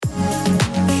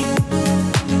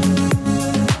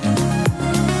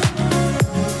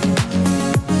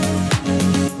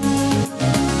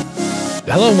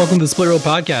Hello and welcome to the Split Roll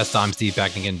Podcast. I'm Steve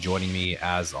Packnigan. Joining me,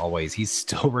 as always, he's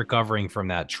still recovering from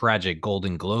that tragic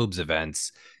Golden Globes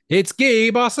events. It's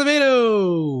Gabe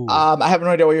Acevedo. I have no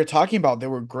idea what you're talking about. They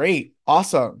were great,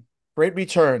 awesome, great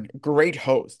return, great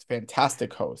host,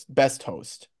 fantastic host, best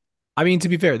host. I mean, to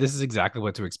be fair, this is exactly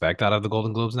what to expect out of the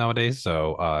Golden Globes nowadays.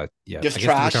 So, yeah, Just I guess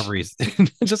the trash, recovery is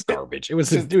just garbage. It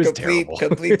just was complete, terrible.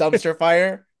 complete dumpster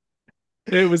fire,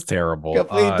 It was terrible.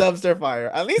 complete dumpster fire.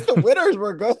 At least the winners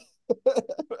were good.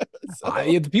 So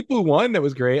The people who won, that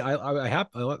was great. I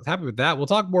was happy with that. We'll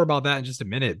talk more about that in just a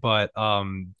minute. But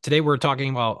today we're talking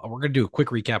about we're going to do a quick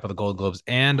recap of the Golden Globes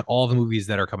and all the movies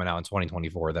that are coming out in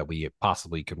 2024 that we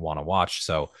possibly could want to watch.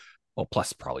 So, well,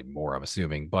 plus probably more, I'm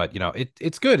assuming. But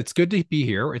it's good. It's good to be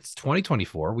here. It's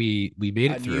 2024. We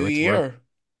made a it new through. We're year.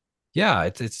 yeah.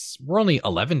 We're only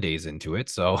 11 days into it,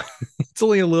 so it's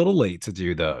only a little late to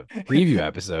do the preview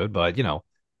episode. But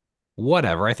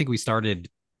whatever. I think we started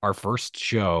our first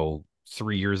show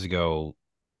 3 years ago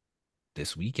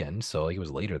this weekend. So like it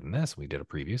was later than this. We did a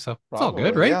preview. So it's all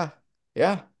good, Probably, right? yeah,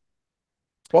 yeah.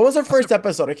 What was our That's first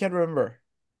episode? I can't remember.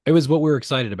 it was what we were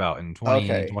excited about in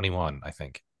Okay, 2021, I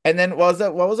think. and then what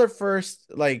was our first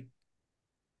like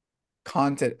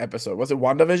content episode? Was it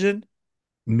WandaVision?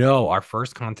 No, our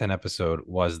first content episode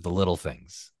was The Little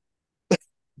Things.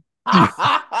 Do you Is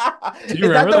that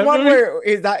remember the that one movie? where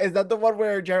is that the one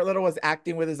where Jared Leto was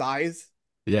acting with his eyes?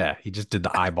 Yeah, he just did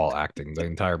the eyeball acting the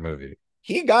entire movie.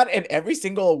 He got in every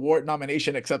single award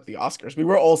nomination except the Oscars. We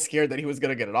were all scared that he was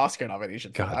gonna get an Oscar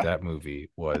nomination for God, that. that movie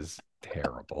was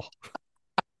terrible.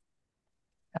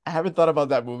 I haven't thought about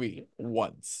that movie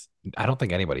once. I don't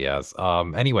think anybody has.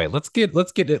 Anyway, let's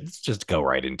just go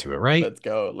right into it, right? Let's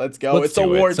go. Let's go. Let's It's do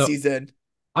it. award So season.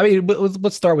 I mean,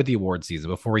 let's start with the award season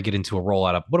before we get into a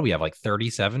rollout of what do we have, like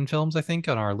 37 films, I think,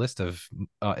 on our list of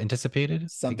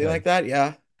anticipated. Something like that.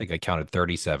 Yeah. I counted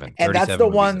 37, And that's 37 the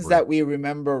movies that ones were that we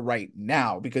remember right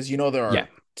now because there yeah. are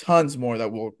tons more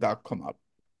that come up.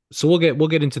 So we'll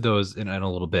get into those in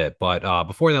a little bit, but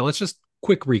before that, let's just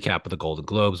quick recap of the Golden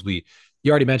Globes. You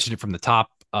already mentioned it from the top.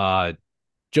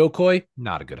 Joe Coy,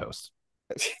 not a good host.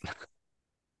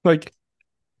 Like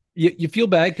you feel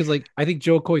bad because like I think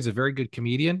Joe Coy is a very good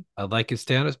comedian. I like his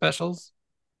stand-up specials.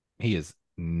 He is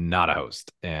not a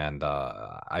host, and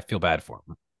I feel bad for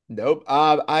him. Nope.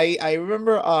 I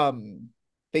remember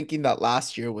thinking that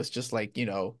last year was just like,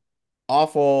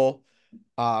 awful.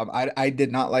 I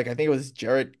did not like, I think it was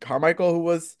Jared Carmichael who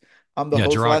was the Yeah,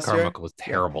 host Gerard last year. Carmichael was Yeah.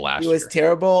 terrible He last was year.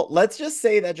 terrible. Let's just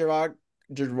say that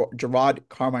Gerard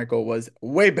Carmichael was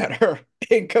way better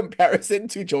in comparison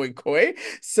to Joey Coy.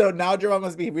 So now Gerard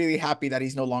must be really happy that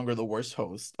he's no longer the worst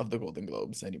host of the Golden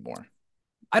Globes anymore.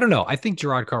 I don't know. I think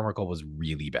Gerard Carmichael was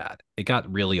really bad. It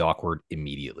got really awkward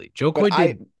immediately. Joe But Coy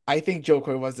did I think Joe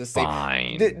Coy was the same.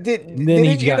 fine. Did And did then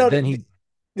he didn't you got know then he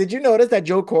did you notice that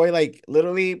Joe Coy like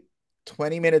literally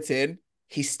 20 minutes in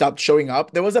he stopped showing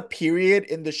up? There was a period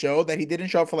in the show that he didn't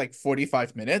show up for like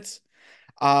 45 minutes.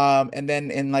 And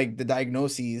then in like the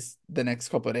diagnoses the next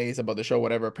couple of days about the show,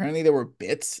 whatever, apparently there were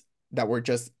bits that were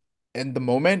just in the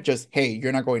moment, just hey,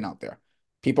 you're not going out there.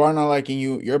 People are not liking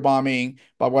you, you're bombing,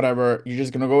 but whatever. You're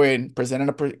just gonna go in, present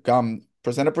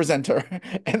a presenter,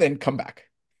 and then come back.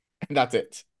 And that's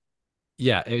it.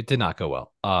 yeah, it did not go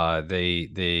well.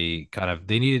 They kind of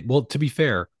they needed well to be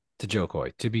fair to Joe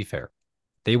Coy, to be fair,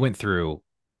 they went through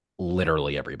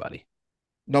literally everybody.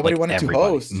 Nobody Like wanted to everybody.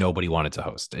 host. Nobody wanted to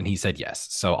host. And he said yes.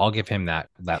 So I'll give him that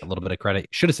little bit of credit.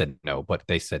 Should have said no, but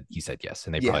he said yes.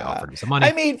 And they probably Yeah. offered him some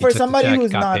I money. mean, He for took the somebody check,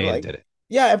 who's got not paid, and like, did it.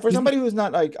 yeah, and for He's somebody who's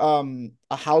not like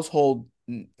a household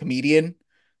comedian,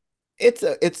 it's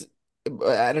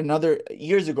at another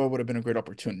years ago would have been a great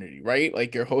opportunity, right?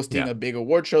 Like you're hosting yeah. a big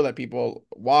award show that people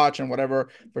watch and whatever.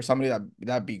 For somebody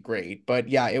that'd be great. But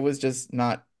yeah, it was just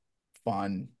not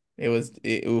fun.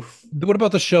 Oof. What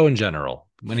about the show in general?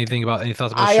 Any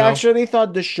thoughts about the I show? actually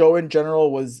thought the show in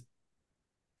general was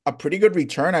a pretty good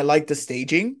return. I liked the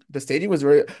staging. The staging was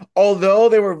very, although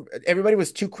everybody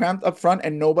was too cramped up front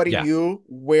and nobody Yeah. knew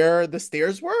where the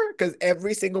stairs were because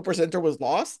every single presenter was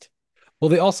lost. Well,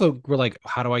 they also were like,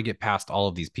 how do I get past all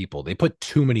of these people? They put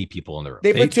too many people in the room.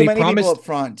 They They put too they many people promised up they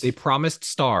front. promised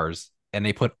stars and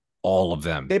they put all of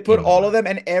them They put in all of one. them,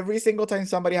 and every single time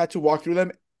somebody had to walk through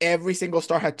them, every single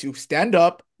star had to stand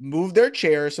up, move their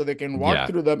chair so they can walk Yeah,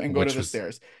 through them and go to which the was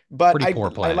stairs. But pretty poor I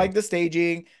like planning. the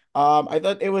staging. I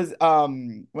thought it was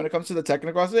when it comes to the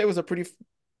technical aspect, it was a pretty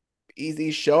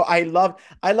easy show. I love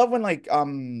when like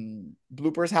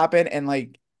bloopers happen and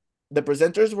like the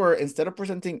presenters were instead of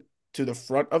presenting to the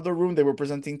front of the room. They were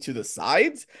presenting to the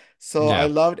sides. So I Yeah.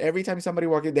 loved every time somebody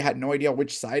walked in, they had no idea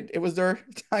which side it was their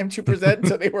time to present.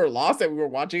 So they were lost and we were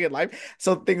watching it live.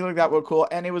 So things like that were cool.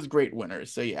 And it was great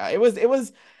winners. So yeah, it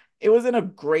wasn't a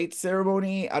great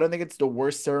ceremony. I don't think it's the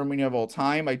worst ceremony of all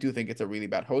time. I do think it's a really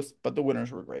bad host, but the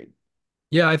winners were great.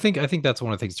 Yeah, I think that's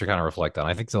one of the things to kind of reflect on.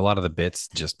 I think a lot of the bits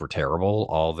just were terrible.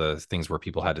 All the things where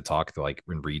people had to talk to like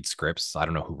and read scripts. I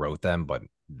don't know who wrote them, but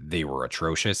they were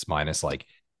atrocious, minus like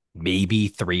maybe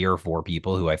three or four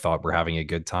people who I thought were having a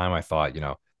good time. I thought,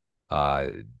 uh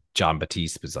John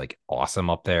Batiste was like awesome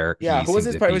up there. Yeah, He who was seemed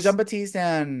his to part? It be was Jean-Baptiste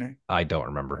and I don't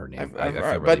remember her name. I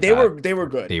feel but really bad. they were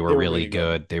good. They were They were really really good.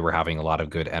 good. They were having a lot of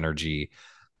good energy.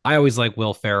 I always like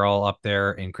Will Ferrell up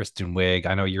there and Kristen Wiig.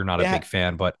 I know you're not a Yeah, big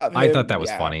fan, but I I thought mean, that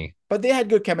was yeah, funny. but they had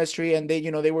good chemistry and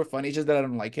they were funny. It's just that I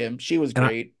don't like him. She was And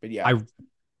great, but yeah, I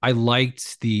I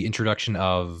liked the introduction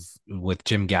of with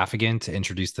Jim Gaffigan to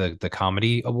introduce the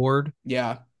comedy award,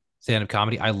 yeah. stand-up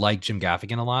comedy. I like Jim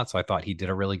Gaffigan a lot, so I thought he did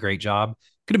a really great job.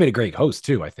 Could have been a great host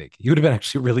too, I think. He would have been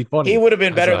actually really He funny would have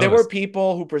been as better. a There were host.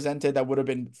 people who presented that would have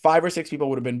been five or six people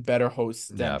would have been better hosts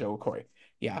than Yeah. Joe Coy.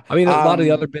 Yeah. I mean, a lot of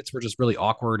the other bits were just really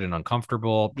awkward and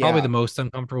uncomfortable. Probably the Yeah. most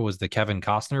uncomfortable was the Kevin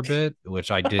Costner bit,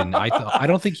 which I didn't. I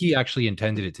don't think he actually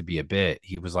intended it to be a bit.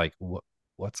 He was like,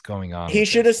 what's going on He with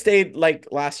should have this?" stayed like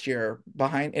last year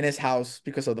behind in his house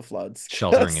because of the floods.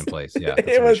 Sheltering in 'Cause place. Yeah,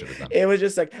 that's it what he was should have done. it was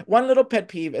just like one little pet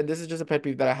peeve, and this is just a pet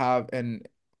peeve that I have and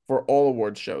for all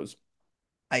awards shows.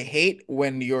 I hate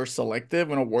when you're selective,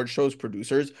 when award shows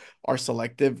producers are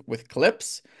selective with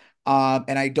clips.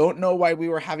 And I don't know why we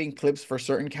were having clips for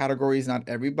certain categories, not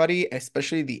everybody,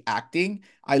 especially the acting.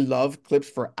 I love clips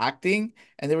for acting.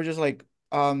 And they were just like,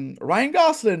 Ryan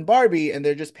Gosling, Barbie, and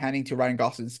they're just panning to Ryan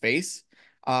Gosling's face.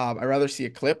 I'd rather see a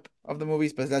clip of the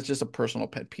movies, but that's just a personal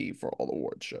pet peeve for all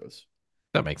award shows.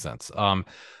 That makes sense.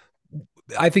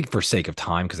 I think for sake of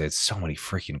time, because it's so many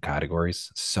freaking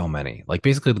categories, so many. Like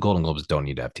basically, the Golden Globes don't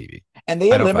need to have TV. And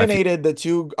they I don't. eliminated the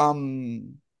two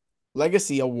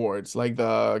legacy awards, like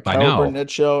the I Carol know Burnett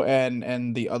show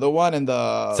and the other one and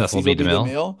the Cecil Cecil B. B. DeMille.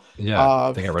 DeMille, Yeah,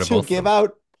 they got rid of to both of give them.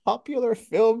 out popular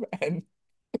film and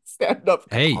stand-up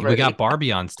Hey, we got comedy.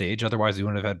 Barbie on stage. Otherwise, we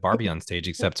wouldn't have had Barbie on stage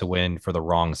except to win for the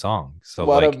wrong song. So,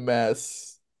 What a like,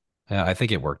 mess. yeah, I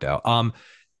think it worked out.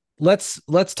 Let's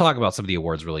talk about some of the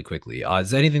awards really quickly. Is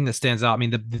there anything that stands out? I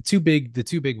mean, the two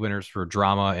big winners for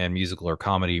drama and musical or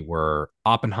comedy were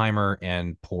Oppenheimer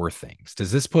and Poor Things.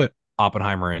 Does this put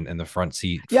Oppenheimer in the front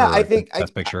seat Yeah, I for the think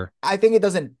Best Picture? I think it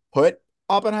doesn't put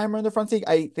Oppenheimer in the front seat.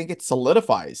 I think it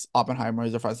solidifies Oppenheimer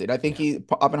as the front seat. I think Yeah, he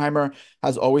Oppenheimer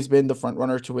has always been the front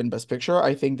runner to win Best Picture.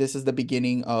 I think this is the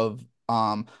beginning of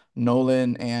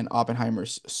Nolan and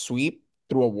Oppenheimer's sweep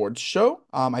through awards show.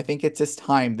 I think it's his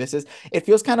time. It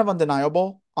feels kind of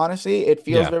undeniable, honestly. It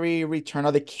feels yeah. very Return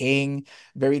of the King,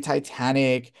 very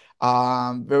Titanic.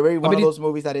 Very I one mean, of those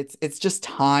movies that it's just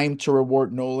time to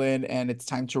reward Nolan and it's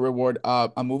time to reward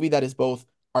a movie that is both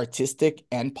artistic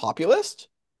and populist.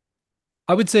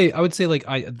 I would say like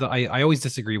I always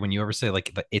disagree when you ever say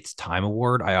like the It's Time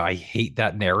Award. I hate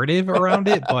that narrative around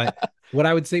it, but what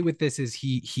I would say with this is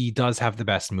he does have the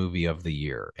best movie of the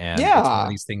year, and it's one of Yeah,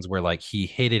 these things where like he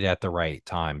hit it at the right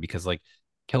time because like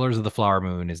Killers of the Flower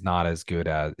Moon is not as good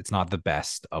as it's not the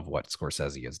best of what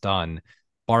Scorsese has done.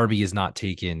 Barbie is not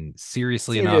taken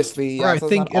seriously enough, seriously, or yeah, I so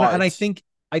it's not think and art. I think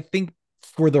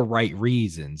for the right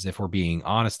reasons, if we're being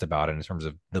honest about it in terms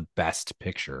of the best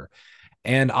picture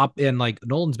and like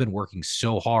Nolan's been working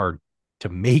so hard to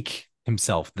make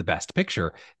himself the best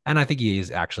picture, and I think he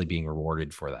is actually being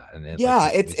rewarded for that. And it, like Yeah,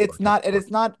 he's it's worked his not it work. is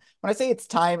not when I say it's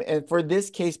time, and for this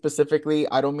case specifically,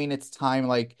 I don't mean it's time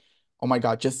like, oh my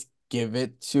God, just give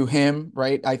it to him,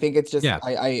 right? I think it's just Yeah,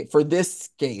 I for this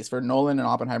case, for Nolan and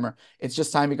Oppenheimer, it's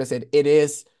just time because it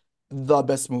is the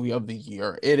best movie of the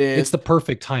year. it's the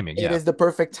perfect timing. It Yeah, is the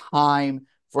perfect time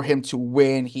for him to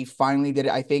win. He finally did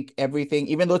it. I think everything,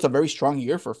 even though it's a very strong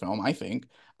year for film, I think,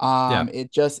 yeah,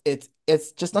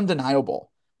 it's just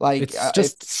undeniable. Like it's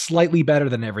just slightly better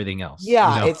than everything else.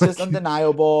 yeah, it's just Like,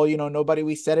 undeniable. Nobody,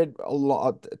 we said it a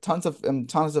lot, tons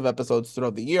of episodes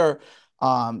throughout the year.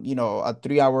 A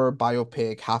 3 hour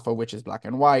biopic, half of which is black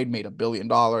and white, made $1 billion.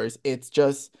 It's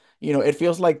just, it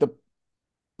feels like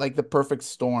the perfect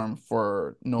storm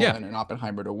for yeah. Nolan and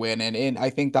Oppenheimer to win. And I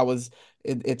think that was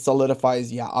it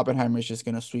solidifies, yeah, Oppenheimer is just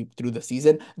gonna sweep through the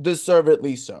season.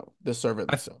 Deservedly so.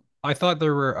 Deservedly I so. I thought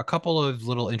there were a couple of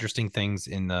little interesting things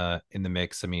in the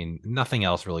mix. I mean, nothing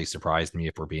else really surprised me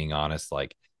if we're being honest.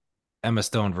 Like Emma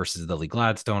Stone versus Lily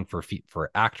Gladstone for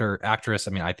actress.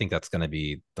 I mean, I think that's going to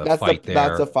be the fight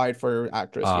That's a there. fight for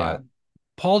actress, Uh, yeah.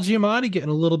 Paul Giamatti getting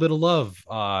a little bit of love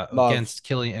Love. against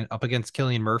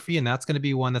Killian Murphy, and that's going to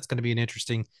be one that's going to be an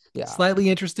interesting, Yeah. slightly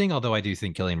interesting. Although I do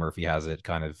think Killian Murphy has it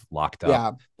kind of locked up.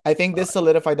 Yeah. I think Uh, this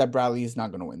solidified that Bradley is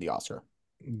not going to win the Oscar.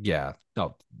 yeah,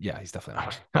 no, yeah, he's definitely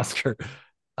not an Oscar.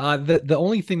 The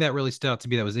only thing that really stood out to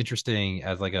me that was interesting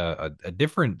as like a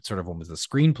different sort of one was the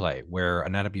screenplay where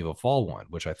Anatomy of a Fall won,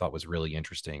 which I thought was really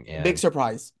interesting, Big and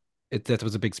surprise. that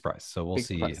was a big surprise. So we'll Big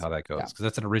see surprise. how that Yeah. goes because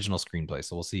that's an original screenplay.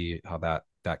 So we'll see how that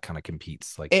kind of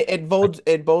competes. Like, I, It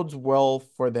bodes well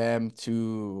for them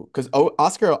to because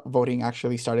Oscar voting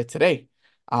actually started today,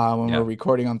 when we're yeah,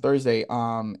 recording on Thursday.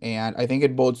 And I think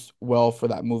it bodes well for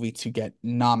that movie to get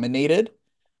nominated,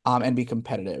 and be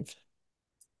competitive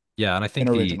yeah, and I in think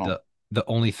original. the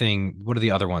only thing, what are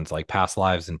the other ones like Past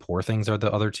Lives and Poor Things are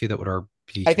the other two that would are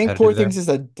be I think Poor competitive Things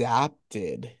there. is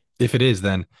adapted. If it is,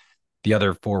 then the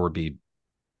other four would be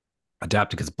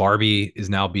adapted because Barbie is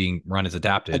now being run as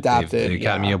adapted. They've the Adapted,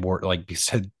 Academy yeah. Award, like you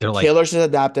said, they're like Killers is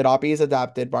adapted, Oppie is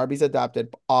adapted, Barbie's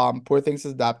adapted, Poor Things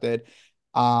is adapted.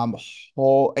 Um,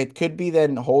 it could be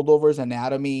then Holdovers,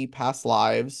 Anatomy, Past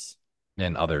Lives.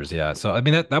 and others, yeah. So I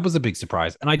mean that was a big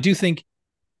surprise, and I do think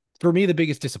for me the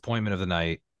biggest disappointment of the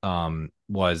night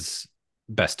was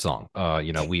best song.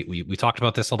 We talked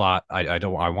about this a lot. I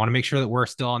don't I want to make sure that we're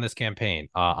still on this campaign.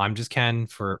 I'm just Ken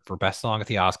for best song at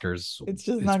the Oscars. It's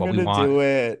just It's not what we gonna want. do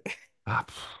it. Ah,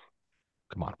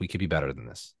 come on, we could be better than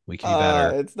this. We could be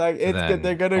better It's not. It's good.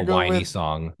 than a whiny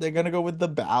song. They're gonna go with the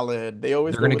ballad. They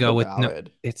always They're go gonna with the go with no,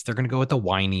 ballad. they're gonna go with the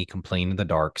whiny "Complain in the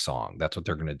Dark" song. That's what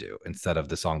they're gonna do instead of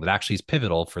the song that actually is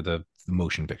pivotal for the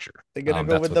motion picture. They're gonna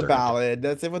go That's with what the they're gonna do. ballad.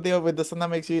 That's it. What they with the song that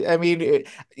makes you. I mean,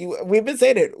 we've been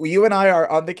saying it. You and I are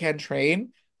on the Ken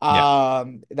train. Yeah.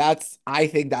 That's. I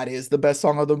think that is the best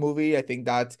song of the movie. I think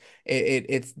that's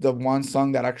it's the one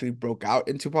song that actually broke out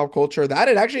into pop culture. That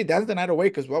it actually danced the night away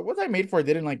because what was I made for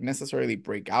didn't like necessarily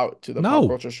break out to the pop No.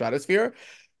 culture stratosphere.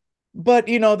 But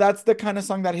that's the kind of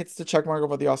song that hits the check mark of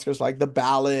what the Oscars like, the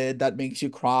ballad that makes you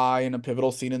cry in a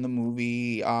pivotal scene in the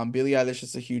movie. Billie Eilish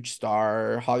is a huge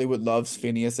star. Hollywood loves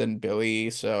Phineas and Billy,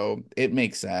 so it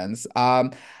makes sense.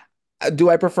 Do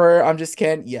I prefer I'm Just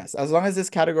Ken? Yes. As long as this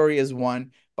category is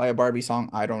won by a Barbie song,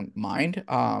 I don't mind.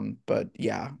 But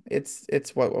yeah, it's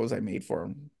what was I made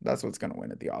for? That's what's gonna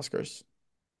win at the Oscars.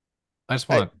 I just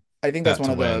I want I think that's that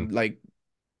one to of the win. like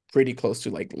pretty close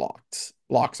to like locks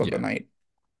of the Yeah. night.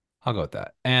 I'll go with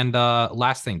that. And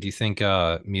last thing, do you think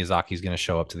Miyazaki's gonna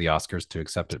show up to the Oscars to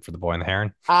accept it for The Boy and the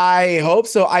Heron? I hope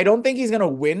so. I don't think he's gonna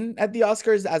win at the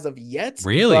Oscars as of yet,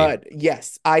 Really? but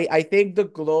yes, I think the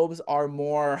Globes are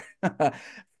more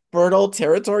fertile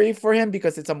territory for him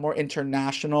because it's a more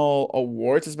international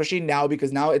awards, especially now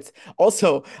because now it's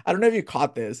also I don't know if you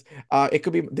caught this. It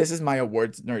could be this is my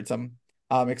awards nerd.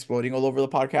 Exploding all over the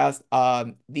podcast.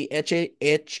 The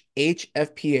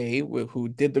HFPA who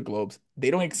did the Globes,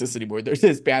 they don't exist anymore. They're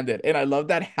disbanded, and I love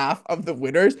that half of the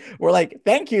winners were like,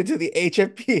 "Thank you to the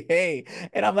HFPA,"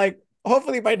 and I'm like,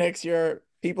 hopefully by next year.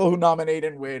 People who nominate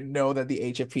and win know that the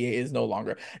HFPA is no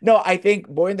longer. No, I think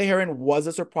Boy and the Heron was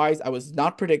a surprise. I was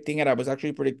not predicting it. I was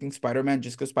actually predicting Spider-Man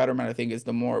just because Spider-Man, I think, is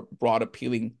the more broad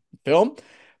appealing film.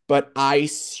 But I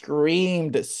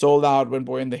screamed so loud when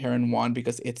Boy and the Heron won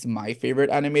because it's my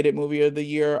favorite animated movie of the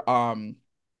year. And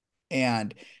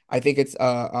I think it's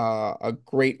a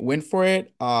great win for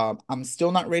it. I'm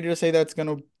still not ready to say that's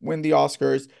gonna win the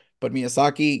Oscars, but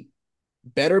Miyazaki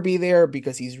better be there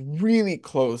because he's really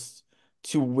close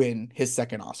to win his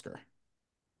second Oscar.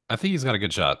 I think he's got a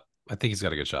good shot. I think he's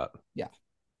got a good shot. Yeah.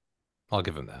 I'll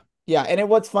give him that. Yeah, and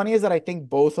what's funny is that I think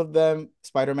both of them,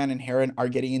 Spider-Man and Heron, are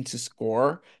getting into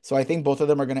score. So I think both of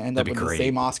them are going to end That'd up be with the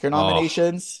same great. Oscar Oh,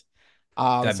 nominations.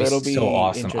 that'd So be it'll so be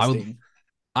awesome. interesting.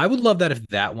 I would love that if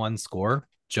that one score.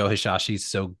 Joe Hishashi's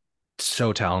so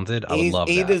talented. I would love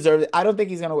He that. deserves it. I don't think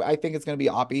he's gonna. I think it's gonna be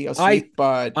Oppie, a I sweet,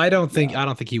 but yeah, I don't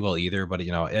think he will either, but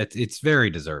it's very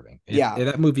deserving. yeah,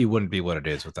 That movie wouldn't be what it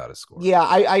is without a score. yeah.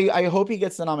 I hope he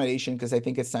gets the nomination because I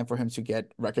think it's time for him to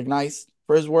get recognized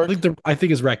for his work. I think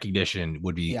his recognition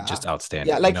would be Yeah, just yeah.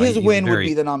 outstanding. Like his He's win would be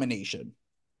very the nomination.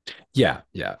 yeah.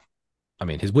 I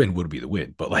mean, his win would be the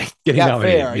win, but like getting Yeah,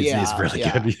 nominated fair. is Yeah, really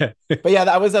yeah. good. Yeah. But yeah,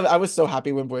 I was so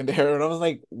happy when Boy and the Heron. I was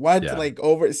like, what? Yeah, Like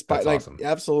over spy that's like awesome.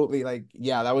 absolutely like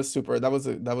yeah, that was super. That was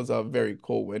a very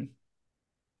cool win.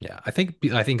 Yeah, I think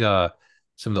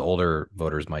some of the older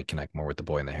voters might connect more with the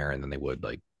Boy and the Heron than they would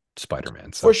like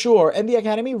Spider-Man. For So sure. And the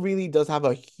Academy really does have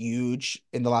a huge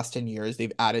in the last 10 years.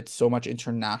 They've added so much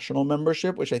international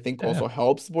membership, which I think yeah, also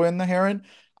helps Boy and the Heron.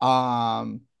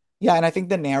 Um Yeah, and I think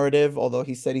the narrative, although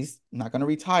he said he's not going to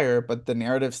retire, but the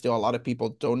narrative still, a lot of people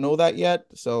don't know that yet.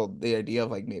 So the idea of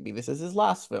like maybe this is his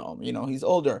last film, he's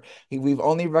older. We've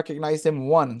only recognized him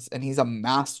once, and he's a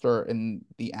master in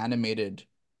the animated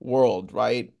world,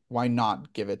 right? Why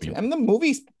not give it to him? And the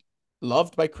movie's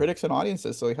loved by critics and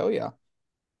audiences, so hell yeah.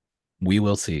 We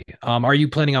will see. Are you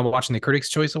planning on watching the Critics'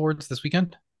 Choice Awards this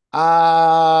weekend,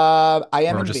 I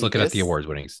am or in just looking at the Vegas. awards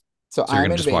winnings? So So you're I'm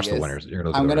gonna in just watch the Vegas. winners. You're gonna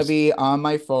look at I'm the gonna winners. be on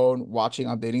my phone watching,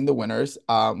 updating the winners.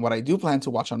 What I do plan to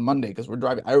watch on Monday, because we're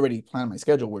driving. I already planned my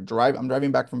schedule. I'm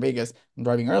driving back from Vegas. I'm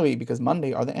driving early because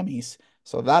Monday are the Emmys.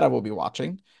 So that I will be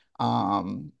watching.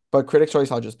 But Critics'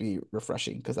 Choice, I'll just be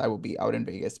refreshing because I will be out in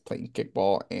Vegas playing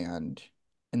kickball and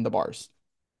in the bars.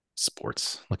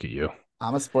 Sports. Look at you,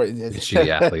 I'm a sport. the shitty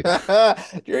athlete.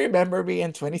 Do you remember me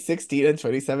in 2016 and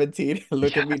 2017?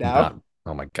 Look Yeah, at me now. not.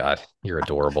 Oh my God, you're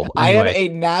adorable. I am Anyway, a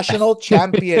national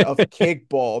champion of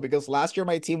kickball because last year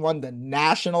my team won the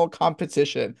national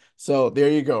competition. So there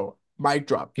you go. Mic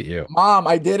drop. look at you. Mom,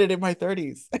 I did it in my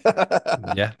 30s.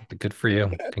 Yeah, good for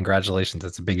you. Congratulations.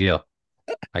 That's a big deal.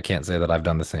 I can't say that I've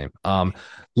done the same.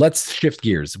 Let's shift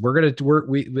gears.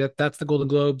 That's the Golden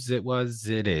Globes.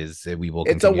 It is. We will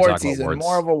It's continue award talking about season. More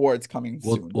awards. of awards coming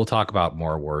We'll soon. we'll talk about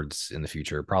more awards in the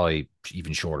future, probably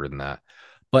even shorter than that.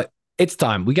 But it's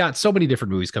time. We got so many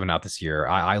different movies coming out this year.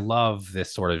 I love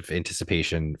this sort of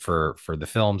anticipation for the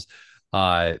films.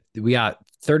 We got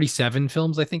 37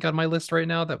 films, I think, on my list right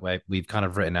now that we've kind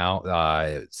of written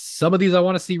out. Some of these I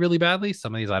want to see really badly.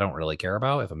 Some of these I don't really care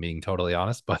about, if I'm being totally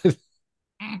honest. But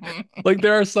like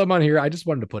there are some on here I just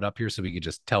wanted to put up here so we could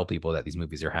just tell people that these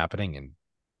movies are happening and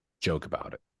joke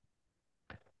about it.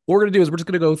 What we're gonna do is we're just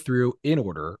gonna go through in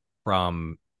order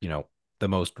from the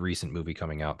most recent movie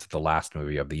coming out to the last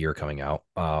movie of the year coming out.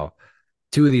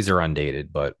 Two of these are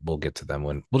undated, but we'll get to them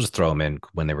when we'll just throw them in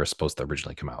when they were supposed to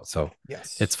originally come out. So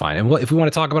it's Yes. fine. And if we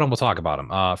want to talk about them, we'll talk about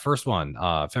them. First one,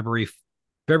 February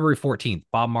 14th,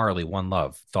 Bob Marley, One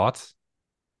Love. Thoughts?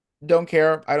 Don't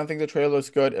care. I don't think the trailer looks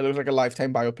good. It looks like a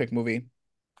Lifetime biopic movie.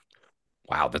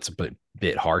 Wow, that's a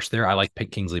bit harsh there. I like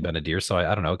Kingsley Benadir, so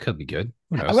I don't know. It could be good.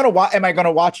 Who I'm knows? gonna watch. Am I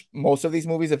gonna watch most of these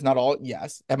movies, if not all?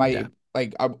 Yes. Am Yeah. I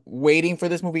like I'm waiting for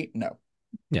this movie? No.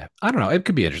 Yeah, I don't know. It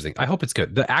could be interesting. I hope it's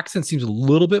good. The accent seems a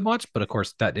little bit much, but of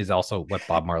course, that is also what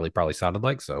Bob Marley probably sounded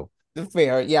like. So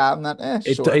Fair. Yeah, I'm not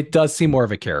sure. it does seem more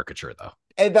of a caricature, though.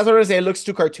 And that's what I say. It looks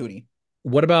too cartoony.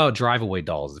 What about Drive Away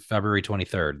Dolls, February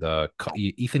 23rd, the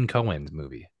Ethan Cohen's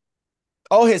movie,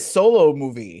 Oh, his solo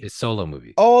movie. his solo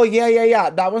movie? Oh yeah, yeah, yeah.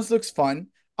 That one looks fun.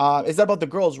 Is that about the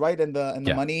girls, right? And the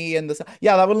Yeah, money and the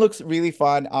yeah, that one looks really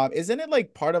fun. Isn't it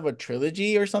like part of a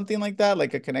trilogy or something like that?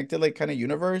 Like a connected like kind of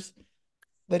universe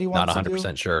that he not wants to do?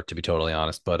 100% sure to be totally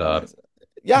honest, but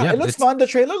Yeah, yeah, it looks fun. The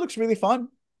trailer looks really fun.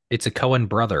 it's a Cohen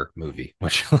brother movie,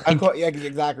 which Yeah,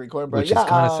 exactly. Coen Brother. which is Yeah,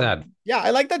 kind of sad. yeah,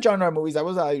 I like that genre of movies. I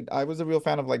was a real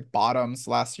fan of like Bottoms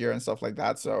last year and stuff like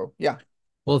that. So yeah.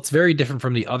 Well, it's very different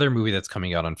from the other movie that's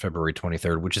coming out on February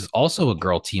 23rd, which is also a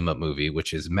girl team up movie,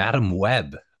 which is Madam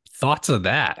Web. Thoughts of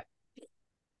that?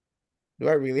 Do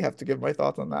I really have to give my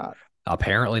thoughts on that?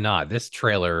 Apparently not. This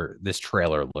trailer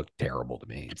looked terrible to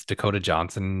me. It's Dakota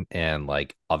Johnson and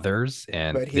like others,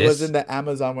 and But he was in the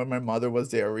Amazon when my mother was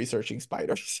there researching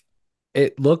spiders.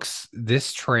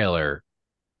 this trailer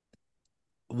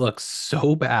looks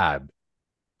so bad.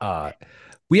 Uh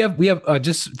we have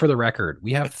just for the record,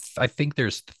 we have I think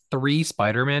there's three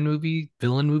Spider-Man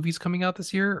villain movies coming out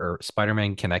this year, or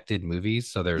Spider-Man connected movies.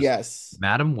 So there's Yes,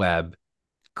 Madam Web,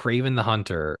 Craven the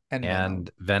Hunter, and and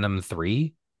Venom. Venom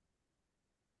 3.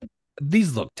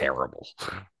 These look terrible.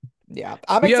 Yeah,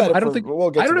 I'm We have excited I don't for. think We'll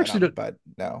I get to don't actually Venom, but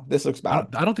no, this looks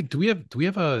bad. I don't think do we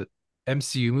have a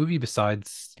MCU movie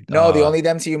besides No, the only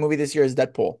MCU movie this year is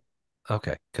Deadpool.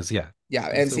 okay, because yeah.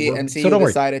 Yeah, So we're so MCU don't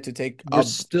worry. decided to take We're a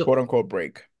still quote unquote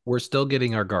break. we're still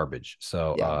getting our garbage.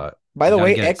 So Yeah. By we the gotta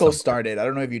way, get it Echo somewhere. started. I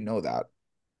don't know if you know that.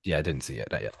 Yeah, I didn't see it,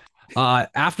 not yet.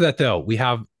 After that though, we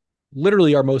have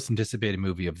literally our most anticipated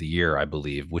movie of the year, I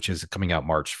believe, which is coming out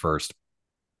March 1st,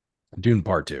 Dune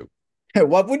Part 2.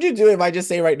 What would you do if I just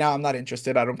say right now I'm not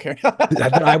interested? I don't care.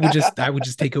 I would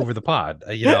just take over the pod.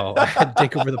 I'd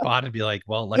take over the pod and be like,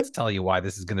 well, let's tell you why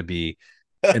this is going to be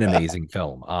an amazing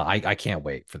film. I can't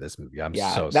wait for this movie. I'm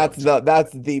Yeah, so excited.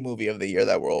 that's the movie of the year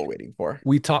that we're all waiting for.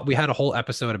 We had a whole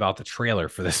episode about the trailer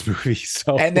for this movie.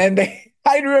 So And then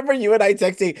I remember you and I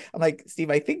texting. I'm like, Steve,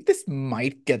 I think this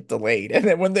might get delayed. And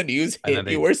then when the news and then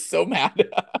hit, you were so mad.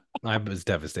 I was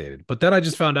devastated. But then I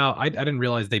just found out I didn't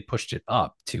realize they pushed it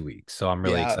up 2 weeks. So I'm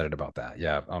really Yeah, excited about that.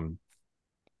 Yeah.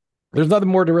 There's nothing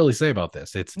more to really say about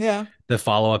this. It's yeah. the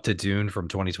follow up to Dune from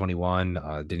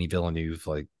 2021. Denis Villeneuve,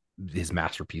 like his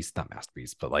masterpiece, not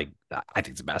masterpiece, but like I think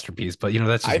it's a masterpiece. But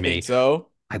that's just I think me. so.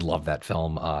 I love that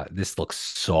film. This looks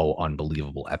so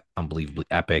unbelievably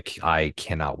epic. I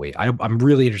cannot wait. I'm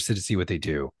really interested to see what they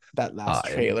do. That last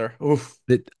And trailer. Oof.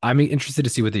 that I'm interested to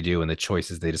see what they do and the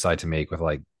choices they decide to make with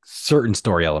like certain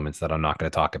story elements that I'm not going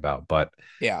to talk about. But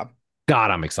Yeah.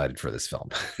 God, I'm excited for this film.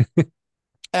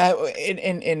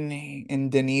 In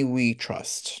Denis we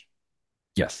trust.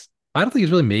 Yes, I don't think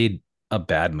he's really made a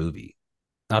bad movie.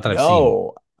 Not that I've seen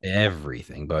No.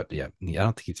 everything, but yeah, I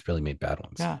don't think he's really made bad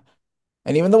ones. Yeah.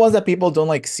 And even the ones that people don't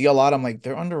like see a lot, I'm like,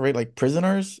 they're underrated. Like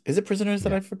Prisoners. Is it Prisoners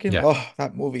that Yeah, I freaking yeah. oh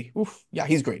that movie. Oof. Yeah,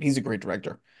 he's great. He's a great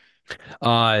director.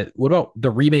 What about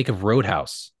the remake of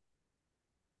Roadhouse?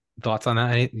 Thoughts on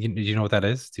that? Do you know what that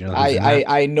is? Do you know who's I in that?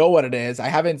 I I know what it is. I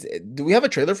haven't do we have a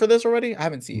trailer for this already? I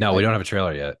haven't seen No, we like don't have a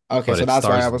trailer yet, okay, but so it that's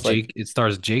why I stars was like, Jake. It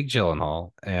stars Jake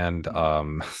Gyllenhaal, and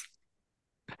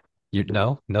you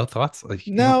no thoughts? Like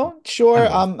no, I sure.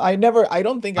 love. I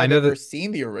don't think I I've know ever that.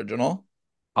 seen the original.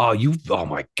 Oh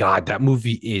my God, that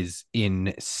movie is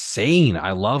insane.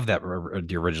 I love the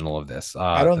original of this.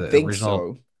 I don't The think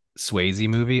original so. Swayze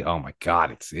movie. Oh my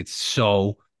God, it's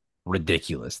so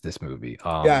ridiculous. This movie.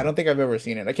 Yeah, I don't think I've ever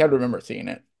seen it. I can't remember seeing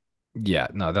it. Yeah,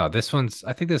 no, this one's.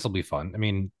 I think this will be fun. I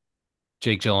mean,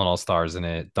 Jake Gyllenhaal stars in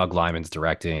it. Doug Liman's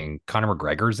directing. Conor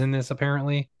McGregor's in this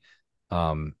apparently.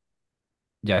 Um,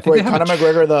 yeah, I think they Wait, have Conor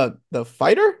McGregor, the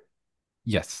fighter?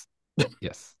 yes,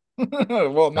 yes.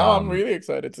 Well, now I'm Um, really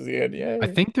excited to see it. I Yay.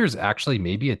 think there's actually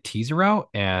maybe a teaser out,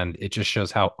 and it just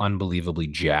shows how unbelievably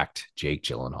jacked Jake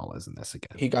Gyllenhaal is in this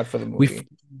again. He got for the We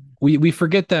movie. we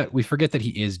forget that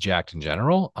he is jacked in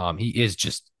general. He is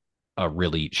just a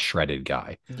really shredded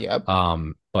guy. Yep.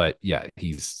 But yeah,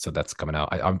 that's coming out.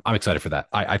 I'm excited for that.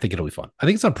 I think it'll be fun. I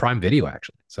think it's on Prime Video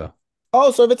actually. So Oh,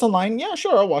 so if it's online, yeah,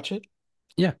 sure, I'll watch it.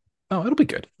 yeah. Oh, it'll be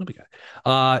good. It'll be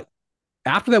good.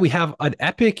 After that, we have an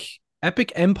epic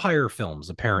Empire films,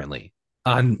 apparently.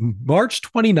 On March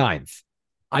 29th,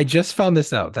 I just found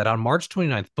this out that on March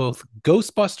 29th, both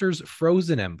Ghostbusters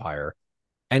Frozen Empire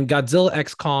and Godzilla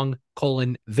X Kong,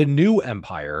 The New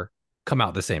Empire come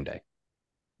out the same day.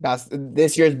 That's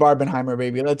this year's Barbenheimer,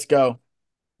 baby. Let's go.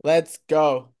 Let's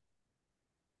go.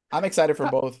 I'm excited for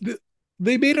Uh, both.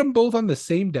 They made them both on the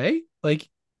same day? Like,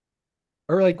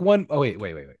 or like one, oh, wait.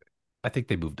 I think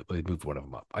they moved one of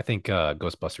them up. I think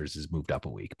Ghostbusters is moved up a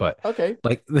week, but Okay.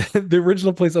 like the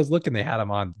original place I was looking, they had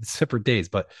them on separate days.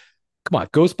 But come on,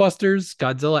 Ghostbusters,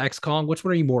 Godzilla X Kong. Which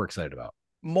one are you more excited about?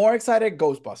 More excited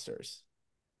Ghostbusters.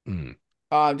 Mm,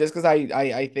 Just because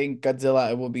I think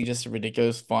Godzilla will be just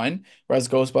ridiculous fun, whereas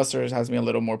Ghostbusters has me a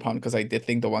little more pumped because I did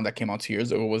think the one that came out 2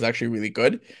 years ago was actually really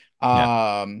good.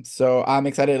 yeah, So I'm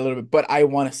excited a little bit, but I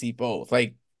want to see both.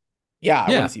 Like, yeah,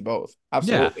 I want yeah, to see both.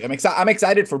 yeah. Absolutely. I'm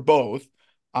excited for both.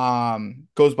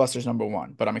 Ghostbusters number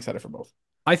one, but I'm excited for both.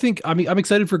 I'm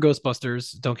excited for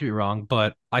Ghostbusters. Don't get me wrong,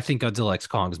 but I think Godzilla X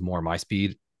Kong is more my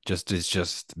speed. Just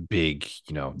big,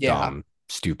 Yeah. dumb,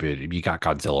 stupid. You got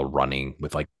Godzilla running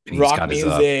with like, and he's Rock got his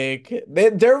music. he's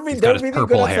got They're his really good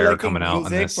purple at hair selecting coming out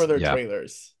on music for this. their Yeah,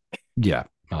 trailers. yeah.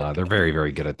 They're very,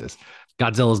 very good at this.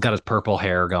 Godzilla's got his purple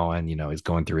hair going. He's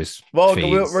going through his Well,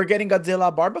 phase. we're getting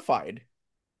Godzilla barbified.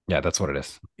 Yeah, that's what it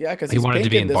is. Yeah, because He he's wanted to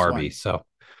pink be in in this Barbie, one. so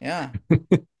Yeah.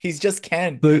 He's just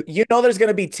Ken. the There's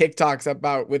gonna be TikToks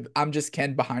about with I'm just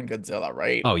Ken behind Godzilla,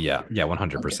 right? oh yeah, Okay.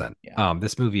 100%. Yeah.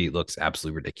 This movie looks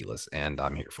absolutely ridiculous, and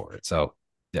I'm here for it. So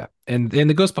yeah, and the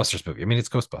Ghostbusters movie. I mean, it's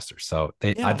Ghostbusters, so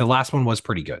Yeah. the last one was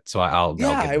pretty good. So I'll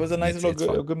Yeah, give it them. was a nice little It's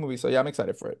fun. good movie. So yeah, I'm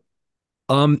excited for it.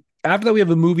 After that, we have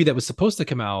a movie that was supposed to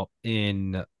come out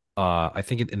in I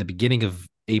think in the beginning of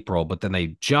April, but then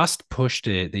they just pushed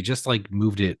it. They just like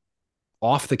moved it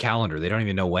off the calendar. They don't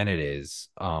even know when it is.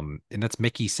 And that's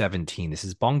Mickey 17. This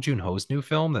is Bong Joon-ho's new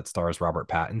film that stars Robert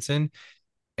Pattinson.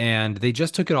 And they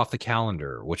just took it off the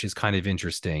calendar, which is kind of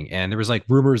interesting. And there was like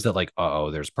rumors that like,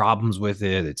 oh, there's problems with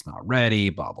it. It's not ready,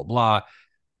 blah, blah, blah.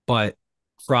 But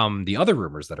from the other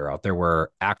rumors that are out there where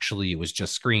actually it was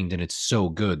just screened and it's so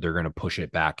good, they're going to push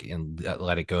it back and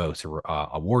let it go to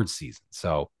awards season.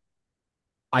 So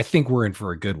I think we're in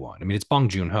for a good one. I mean, it's Bong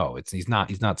Joon Ho. He's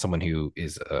not someone who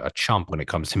is a chump when it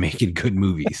comes to making good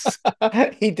movies.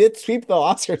 He did sweep the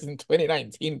Oscars in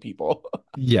 2019, people.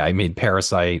 Yeah, I made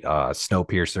Parasite,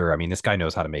 Snowpiercer. I mean, this guy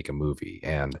knows how to make a movie,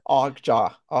 and Oh,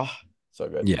 Jaw. Oh, so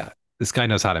good. yeah, this guy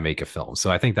knows how to make a film. So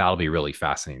I think that'll be really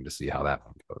fascinating to see how that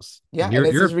one goes. Yeah, And and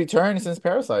it's his you're return since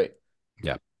Parasite.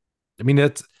 yeah. I mean,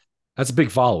 that's a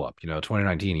big follow up.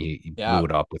 2019 he Yeah. blew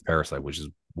it up with Parasite, which is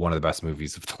one of the best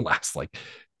movies of the last like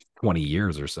 20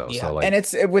 years or so. Yeah, So and like,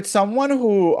 it's with someone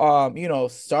who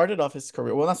started off his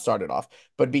career, well, not started off,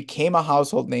 but became a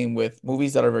household name with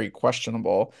movies that are very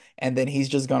questionable, and then he's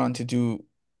just gone on to do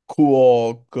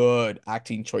cool, good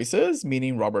acting choices,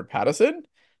 meaning Robert Pattinson.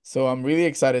 So I'm really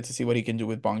excited to see what he can do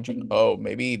with Bong Joon-ho.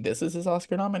 Maybe this is his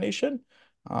Oscar nomination.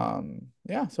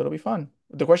 Yeah, so it'll be fun.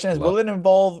 The question is, love, will it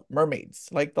involve mermaids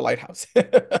like The Lighthouse?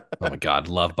 oh my God,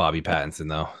 love Bobby Pattinson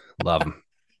though. Love him.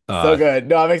 So Uh, good.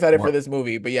 No, I'm excited for more, this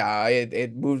movie. But yeah,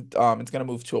 it moved it's gonna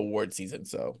move to award season,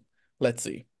 so let's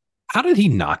see. how did he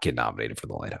not get nominated for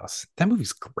The Lighthouse? That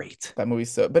movie's great. That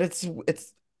movie's so but it's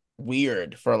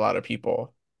weird for a lot of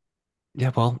people.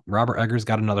 Yeah, well, Robert Eggers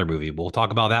got another movie. We'll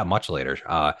talk about that much later.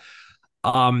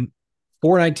 Um,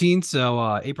 4/19,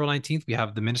 so April 19th, we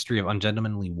have The Ministry of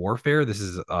Ungentlemanly Warfare. This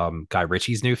is Guy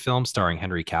Ritchie's new film starring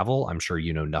Henry Cavill. I'm sure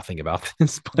you know nothing about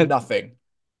this, but Nothing.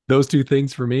 those two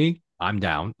things for me, I'm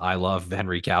down. I love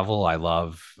Henry Cavill. I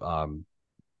love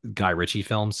Guy Ritchie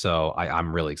films, so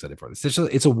I'm really excited for this.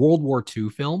 It's a World War II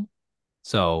film,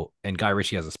 so and Guy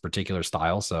Ritchie has this particular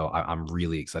style, so I'm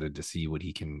really excited to see what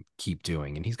he can keep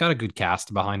doing, and he's got a good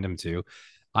cast behind him too.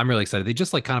 I'm really excited. They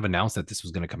just like kind of announced that this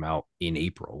was going to come out in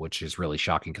April, which is really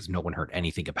shocking because no one heard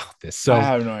anything about this. I So,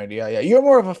 have no idea. Yeah, you're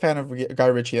more of a fan of Guy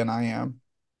Ritchie than I am.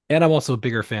 and I'm also a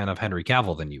bigger fan of Henry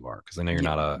Cavill than you are because I know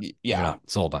Yeah, you're yeah, not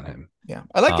sold on him. yeah.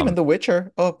 I liked him in Um, The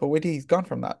Witcher. Oh, but wait, he's gone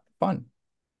from that. Fun.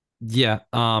 yeah.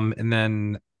 And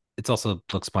then it's also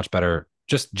looks much better.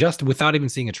 Just without even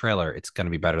seeing a trailer, it's going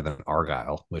to be better than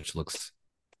Argyle, which looks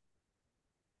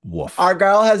woof.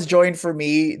 Argyle has joined for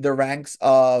me the ranks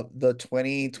of the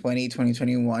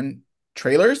 2020-2021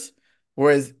 trailers,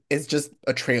 whereas it's just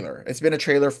a trailer. It's been a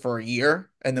trailer for a year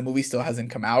and the movie still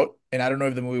hasn't come out. And I don't know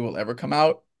if the movie will ever come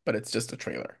out, but it's just a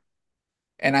trailer.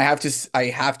 And I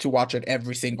have to watch it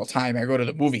every single time I go to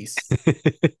the movies.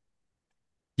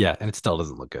 Yeah, and it still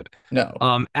doesn't look good. No.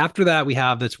 After that, we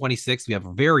have the 26th. We have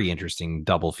a very interesting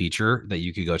double feature that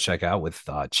you could go check out with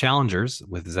Challengers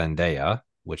with Zendaya,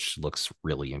 which looks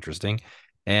really interesting.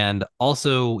 And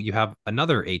also, you have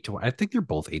another 820. I think they're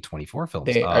both 824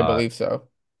 films. I believe so.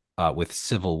 With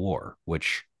Civil War,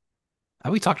 which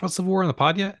have we talked about Civil War on the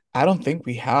pod yet? I don't think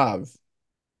we have.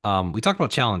 We talked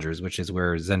about Challengers, which is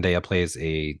where Zendaya plays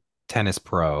a tennis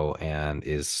pro and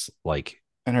is like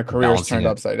And her career's balancing turned it.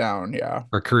 upside down. Yeah.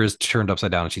 Her career is turned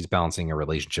upside down and she's balancing a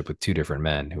relationship with two different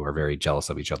men who are very jealous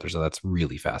of each other. So that's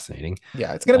really fascinating.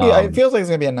 Yeah. It's gonna be, it Um, feels like it's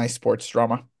gonna be a nice sports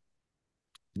drama.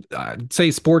 I'd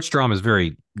say sports drama is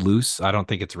very loose. I don't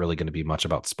think it's really going to be much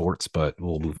about sports, but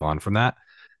we'll move on from that.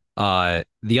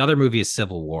 The other movie is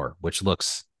Civil War, which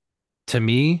looks to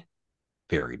me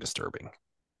very disturbing.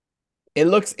 It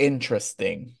looks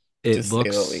interesting, to It say the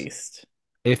looks, least.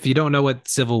 if you don't know what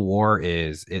Civil War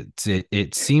is,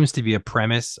 it seems to be a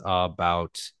premise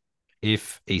about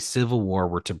if a civil war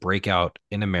were to break out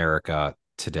in America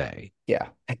today. Yeah.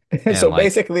 And So like,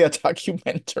 basically a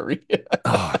documentary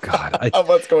oh God, of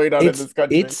what's going on in it's this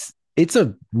country. it's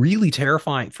a really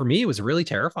terrifying for me. It was really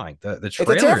terrifying. The It's a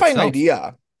trailer terrifying itself,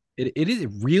 idea. it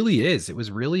really is. It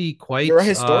was really You're a quite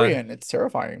historian. It's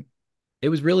terrifying. it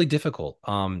was really difficult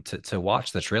to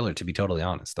watch the trailer, to be totally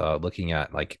honest. Looking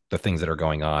at like the things that are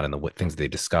going on and the what things they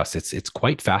discuss, it's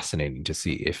quite fascinating to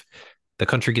see if the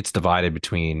country gets divided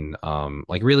between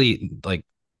like really like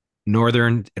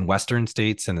northern and western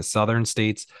states and the southern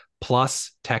states,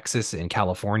 plus Texas and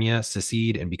California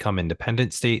secede and become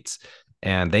independent states,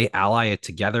 and they ally it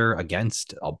together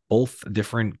against both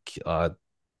different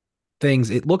things.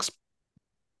 It looks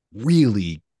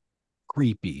really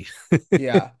creepy.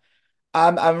 Yeah.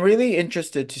 I'm really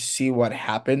interested to see what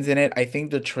happens in it. I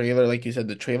think the trailer, like you said,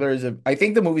 the trailer is I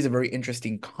think the movie's a very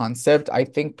interesting concept. I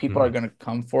think people are Mhm. gonna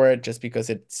come for it just because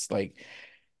it's like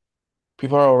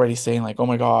people are already saying like, oh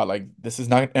my God, like this is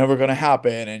not ever gonna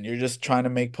happen, and you're just trying to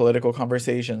make political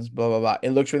conversations, blah blah blah.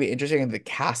 It looks really interesting and the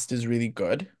cast is really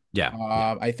good. Yeah,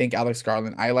 yeah. I think Alex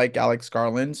Garland, I like Alex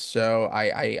Garland, so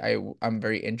I'm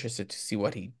very interested to see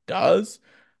what he does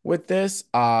with this.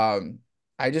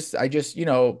 I just, I just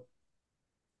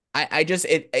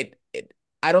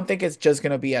I don't think it's just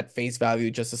gonna be at face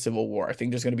value just a civil war. I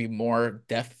think there's gonna be more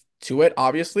depth to it,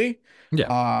 obviously.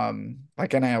 Yeah.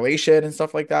 Like Annihilation and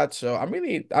stuff like that. So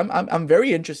I'm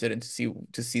very interested in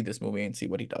to see this movie and see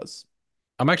what he does.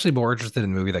 I'm actually more interested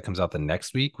in the movie that comes out the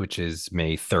next week, which is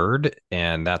May 3rd,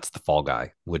 and that's The Fall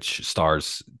Guy, which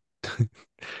stars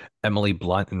Emily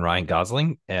Blunt and Ryan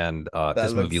Gosling. And That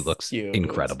this movie looks looks cute.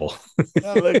 incredible.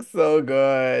 That looks so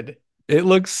good. It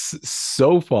looks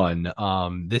so fun.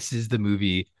 This is the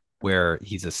movie. where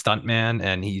he's a stuntman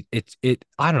and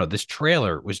I don't know, this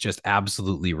trailer was just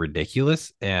absolutely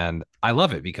ridiculous and I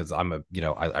love it because I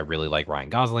really like Ryan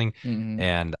Gosling Mhm.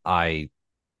 and I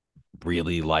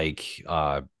really like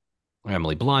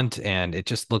Emily Blunt, and it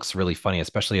just looks really funny,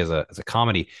 especially as a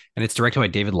comedy. And it's directed by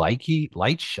David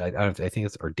Leitch. I think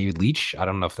it's or David Leitch. I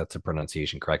don't know if that's a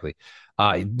pronunciation correctly.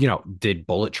 Did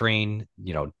Bullet Train,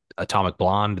 Atomic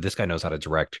Blonde. This guy knows how to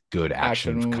direct good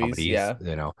Action action movies, comedies.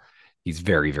 yeah. He's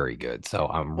very, very good. So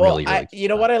I'm Well, really, really you keen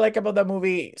know on what I like about that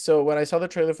movie? So when I saw the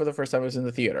trailer for the first time, I was in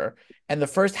the theater, and the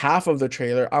first half of the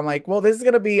trailer, I'm like, well, this is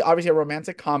gonna be obviously a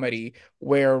romantic comedy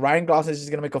where Ryan Gosling is just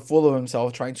gonna make a fool of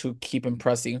himself trying to keep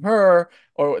impressing her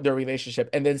or their relationship,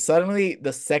 and then suddenly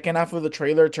the second half of the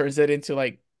trailer turns it into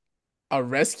like a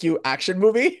rescue action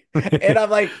movie, and that. I'm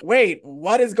like, wait,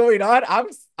 what is going on?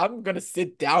 I'm gonna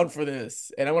sit down for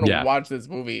this, and I want to Yeah, watch this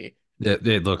movie.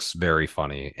 it looks very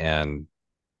funny, and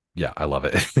yeah, I love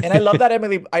And I love it. that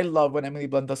I love when Emily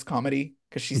Blunt does comedy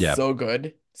because she's Yeah, so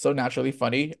good, so naturally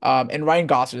funny. And Ryan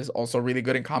Gosling is also really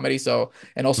good in comedy. So,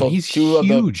 and and also he's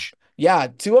huge.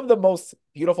 two of the most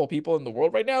beautiful people in the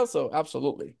world right now. So,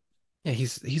 absolutely. Yeah,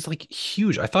 he's like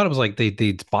huge. I thought it was like they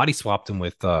body swapped him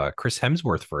with Chris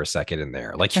Hemsworth for a second in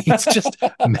there. Like he's just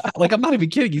like I'm not even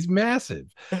kidding. He's massive.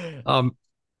 Um,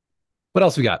 what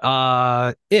else we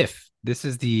got? If this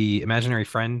is the imaginary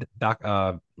friend doc,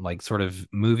 like sort of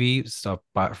movie stuff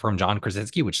from John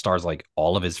Krasinski, which stars like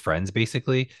all of his friends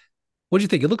basically. What do you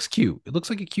think? It looks cute. It looks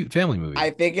like a cute family movie. I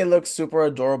think it looks super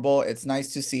adorable. It's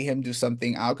nice to see him do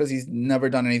something out because he's never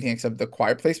done anything except the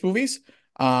Quiet Place movies.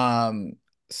 Um,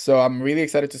 so I'm really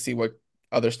excited to see what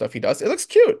other stuff he does. It looks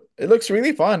cute. It looks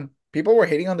really fun. People were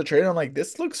hating on the trailer. I'm like,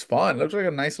 this looks fun. It looks like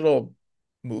a nice little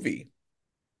movie.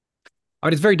 I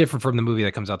mean, it's very different from the movie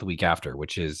that comes out the week after,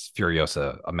 which is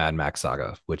Furiosa, a Mad Max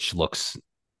saga, which looks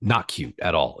not cute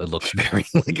at all. It looks very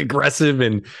like aggressive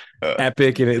and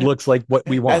epic, and it looks like what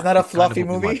we That's want. not a It's kind of fluffy what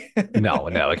we want. movie. No,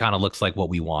 it kind of looks like what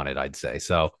we wanted, I'd say.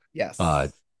 So, uh,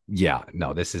 Yes. yeah,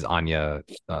 no, this is Anya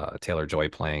Taylor Joy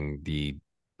playing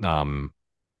um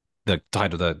the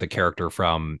title the character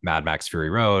from Mad Max Fury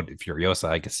Road, Furiosa.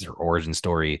 I guess is her origin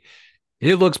story.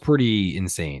 It looks pretty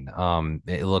insane.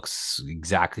 It looks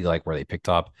exactly like where they picked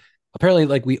up. Apparently,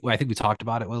 like I think we talked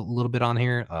about it a little bit on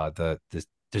here.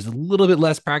 There's a little bit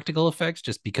less practical effects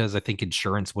just because I think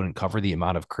insurance wouldn't cover the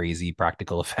amount of crazy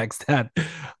practical effects that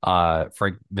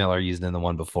Frank Miller used in the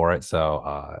one before it. So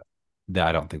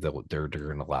I don't think that they're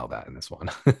going to allow that in this one.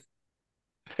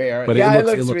 Fair. But Yeah, it it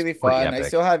looks looks really pretty fun. I epic.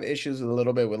 still have issues a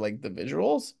little bit with like the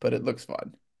visuals, but it looks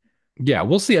fun. Yeah,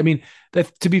 we'll see. I mean,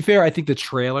 to be fair, I think the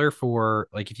trailer for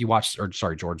like if you watch or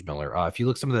sorry, George Miller, if you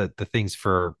look some of the things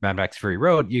for Mad Max Fury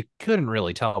Road, you couldn't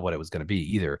really tell what it was going to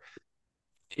be either.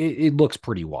 It looks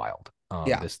pretty wild.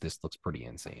 Yeah. This looks pretty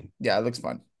insane. Yeah, it looks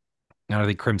fun. And I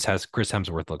think Chris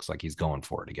Hemsworth looks like he's going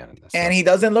for it again in this. And So he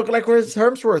doesn't look like Chris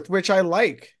Hemsworth, which I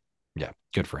like. yeah,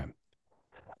 good for him.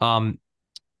 Um,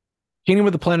 Kingdom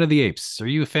of the Planet of the Apes. Are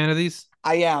you a fan of these?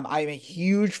 I am. I'm a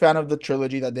huge fan of the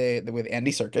trilogy that they with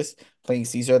Andy Serkis playing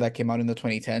Caesar that came out in the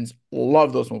 2010s.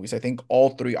 Love those movies. I think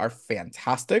all three are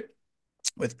fantastic,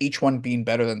 with each one being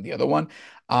better than the other one.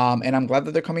 And I'm glad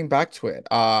that they're coming back to it.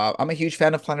 I'm a huge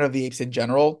fan of Planet of the Apes in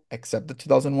general, except the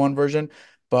 2001 version.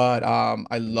 But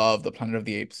I love the Planet of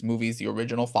the Apes movies, the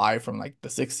original five from like the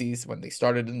 60s when they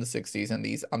started in the 60s, and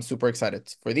these I'm super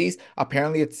excited for these.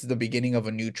 Apparently, it's the beginning of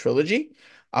a new trilogy.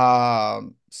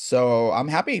 So I'm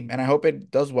happy and I hope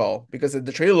it does well because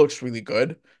the trailer looks really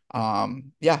good.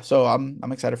 Yeah, so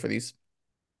I'm excited for these.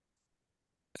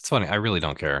 It's funny. I really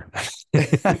don't care.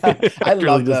 I I really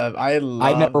love just them. I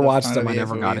I love never the watched Planet of them. the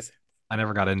Apes movies. I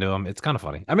never got into them. It's kind of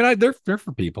funny. I mean, they're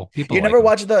for people. People You like never them.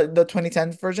 watched the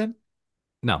 2010 version?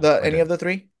 No, The I any of didn't. the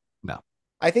three? No,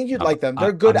 I think you'd no. like them.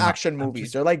 They're good I'm not. action I'm movies.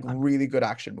 just. They're like I'm. really good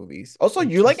action movies. Also, I'm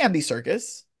you like just. Andy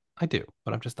Serkis. I do,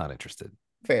 but I'm just not interested.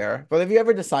 Fair. But if you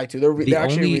ever decide to, The they're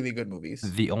actually only really good movies.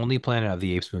 the only Planet of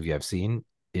the Apes movie I've seen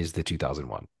is the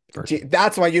 2001 version.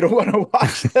 That's why you don't want to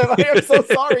watch them. I am so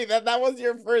sorry that that was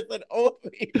your first and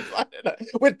only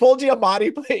with Paul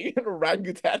Giamatti playing an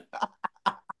orangutan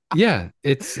Yeah,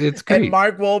 it's and great.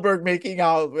 Mark Wahlberg making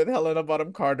out with Helena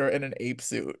Bonham Carter in an ape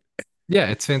suit. Yeah,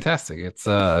 it's fantastic. It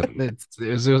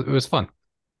was fun.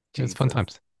 It was fun Jesus.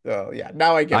 times. So yeah,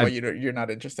 now I get why I you're not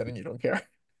interested and you don't care.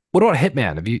 What about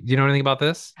Hitman? Do you know anything about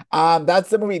this? That's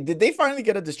the movie. Did they finally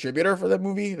get a distributor for the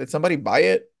movie? Did somebody buy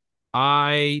it?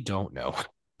 I don't know.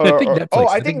 I think Oh, Netflix.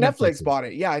 I I think think Netflix Netflix is. bought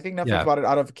it. Yeah, I think Netflix Yeah, bought it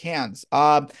out of Cannes.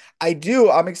 I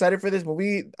do. I'm excited for this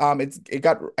movie. It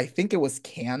got I think it was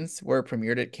Cannes where it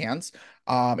premiered at Cannes.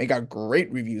 It got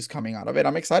great reviews coming out of it.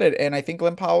 I'm excited, and I think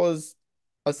Glen Powell is.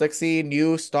 a sexy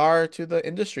new star to the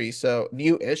industry. So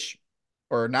new-ish,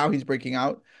 or now he's breaking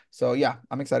out. So yeah,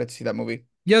 I'm excited to see that movie.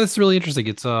 Yeah, that's really interesting.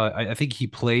 It's I think he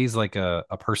plays like a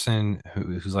person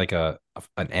who's like an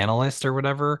analyst or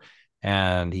whatever,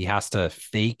 and he has to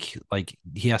fake like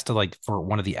he has to like for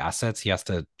one of the assets, he has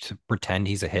to pretend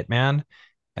he's a hitman,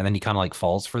 and then he kind of like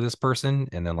falls for this person,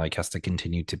 and then like has to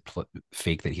continue to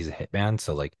fake that he's a hitman.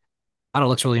 So like I don't know, it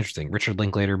looks really interesting. Richard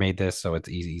Linklater made this, so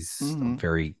he's a Hmm.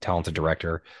 very talented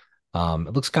director.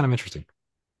 It looks kind of interesting.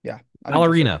 Yeah, I'm interested.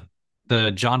 Ballerina,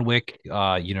 the John Wick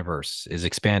universe is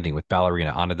expanding with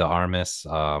Ballerina, Ana de Armas.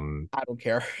 I don't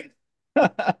care.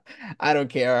 I don't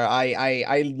care.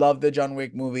 I love the John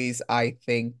Wick movies. I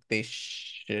think they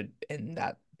should end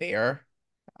that there.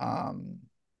 Um,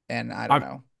 and I don't I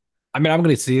know. I mean, I'm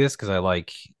going to see this because I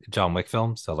like John Wick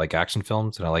films, I like action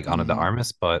films, and I like Ana de Hmm.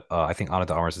 Armas. But I think Ana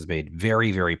de Armas has made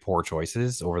very, very poor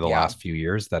choices over the Yeah, last few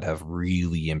years that have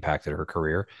really impacted her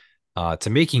career. To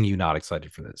making you not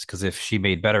excited for this, because if she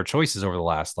made better choices over the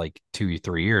last like 2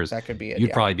 3 years, that could be it. you'd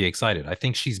Yeah. probably be excited. I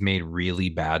think she's made really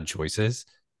bad choices.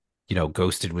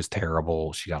 Ghosted was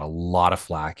terrible. She got a lot of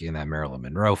flack in that Marilyn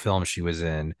Monroe film she was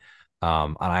in.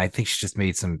 And I think she just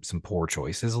made some poor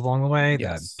choices along the way that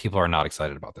Yes. people are not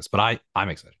excited about this. But I'm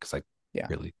excited because I Yeah.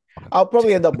 really want I'll to see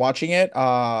probably end this. up watching it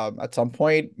at some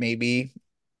point, maybe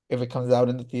if it comes out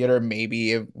in the theater,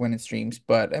 maybe when it streams.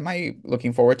 But am I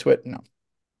looking forward to it? No.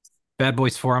 Bad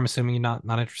Boys 4, I'm assuming you're not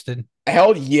interested.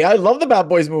 Hell yeah, I love the Bad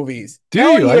Boys movies. Do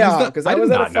Hell you? I was yeah, not because I I did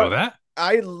was at a not know fun. that.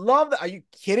 I love that. Are you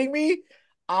kidding me?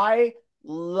 I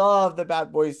love the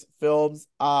Bad Boys films.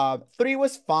 Three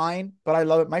was fine, but I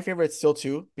love it. My favorite is still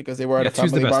two because they were at Yeah, a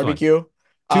two's the family best one. barbecue.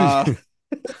 Two's Uh,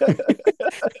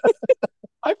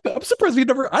 I'm surprised I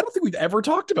don't think we've ever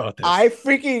talked about I this.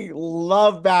 freaking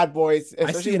love Bad Boys, I see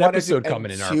especially an one and two episode and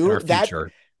coming in our two. That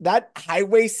future. that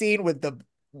highway scene with the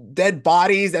dead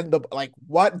bodies and the like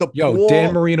what the Yo, Dan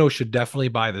pool. Marino should definitely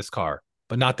buy this car,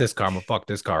 but not this car. I'm gonna fuck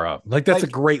this car up. Like that's a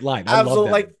Like, great line. I love absolutely,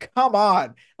 that. like, come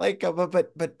on. Like,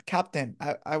 but Captain,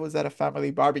 I was at a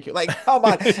family barbecue. Like, come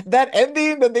on. That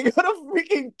ending that they go to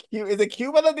freaking Cuba. Is it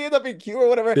Cuba that they end up in Cuba or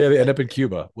whatever? Yeah, they end up in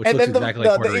Cuba, which And looks then exactly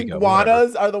like the Puerto Rico. Whatever.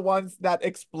 iguanas are the ones that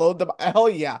explode them. Hell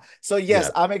yeah. So yes,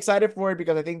 Yeah, I'm excited for it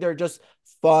because I think they're just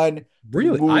fun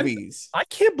really. movies. I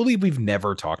can't believe we've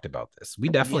never talked about this. We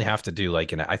definitely Yeah. have to do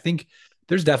like an. I think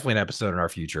there's definitely an episode in our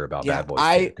future about Yeah, Bad Boys 2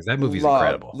 I because that movie's love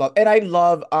incredible. love and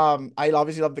I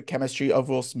obviously love the chemistry of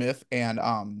Will Smith and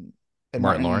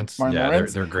Martin Lawrence. Martin Yeah,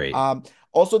 Lawrence. they're great. Um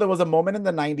Also there was a moment in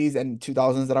the 90s and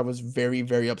 2000s that I was very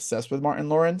very obsessed with Martin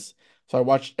Lawrence. So I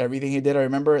watched everything he did. I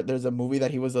remember there's a movie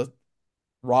that he was a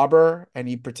robber and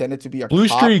he pretended to be a Blue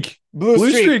cop. Streak. Blue Blue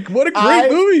Streak. Streak. What a great I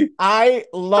movie. I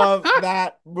love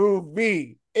that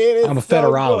movie. It I'm a is so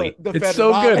good. federale. The It's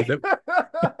so good. Federale.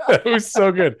 That was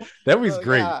so good. That was So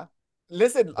great. yeah.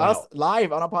 Listen, us Wow.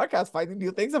 live on a podcast finding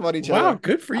new things about each Wow, other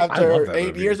good for you. I love after that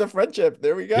 8 years movie. of friendship.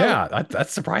 There we go. Yeah,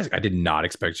 that's surprising. I did not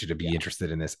expect you to be Yeah. interested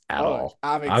in this at Oh, all.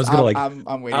 I was gonna I'm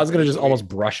I waiting was for gonna this just movie. almost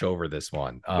brush over this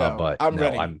one. No, But I'm no,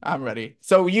 ready. I'm ready.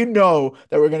 So you know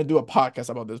that we're gonna do a podcast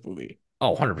about this movie.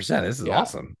 100%. This is Yeah.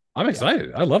 awesome. I'm Yeah.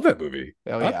 excited. I love that movie.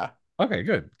 Hell yeah. Okay,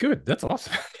 good. Good. That's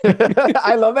awesome.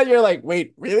 I love that you're like,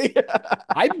 wait, really?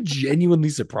 I'm genuinely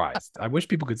surprised. I wish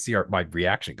people could see my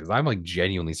reaction because I'm like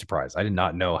genuinely surprised. I did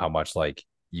not know how much like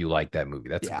you like that movie.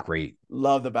 That's Yeah. great.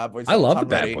 Love the Bad Boys I films. love the I'm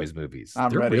Bad ready. Boys movies.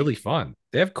 I'm They're ready. really fun.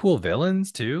 They have cool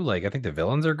villains too. Like I think the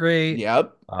villains are great.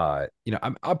 Yep.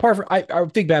 I'm apart from I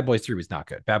think Bad Boys 3 was not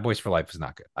good. Bad Boys for Life was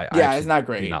not good. I Yeah, it's actually not did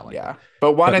great. not like it. Yeah.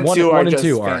 But one But and one two are one and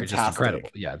two just are just incredible.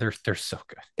 fantastic. Yeah, they're so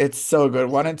good. It's so good.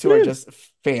 One and two are just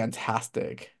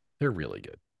fantastic. They're really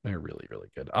good. They're really, really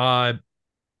good.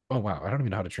 Oh wow, I don't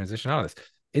even know how to transition out of this.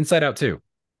 Inside Out 2.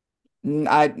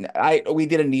 We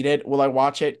didn't need it. Will I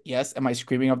watch it? Yes. Am I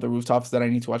screaming up the rooftops that I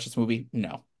need to watch this movie?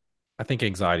 No. I think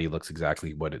anxiety looks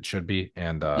exactly what it should be,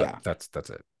 and Yeah. that's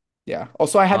it. Yeah.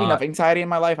 Also, I have Uh, enough anxiety in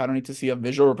my life. I don't need to see a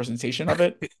visual representation of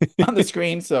it on the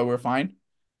screen, so we're fine.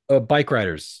 Bike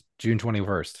Riders, June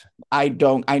 21st. I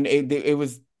don't. It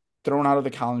was thrown out of the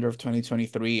calendar of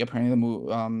 2023. Apparently, the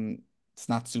movie it's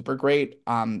not super great.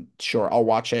 Sure, I'll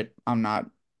watch it. I'm not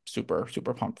super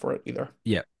pumped for it either.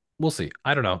 Yeah, we'll see.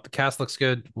 I don't know. The cast looks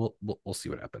good. We'll see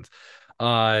what happens.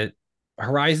 Uh,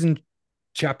 Horizon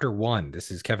Chapter One.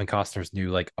 This is Kevin Costner's new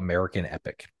like American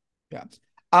epic. Yeah.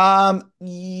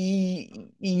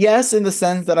 Yes, in the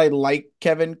sense that I like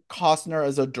Kevin Costner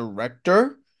as a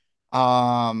director.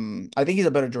 I think he's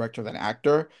a better director than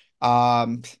actor.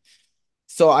 Um,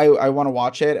 so I want to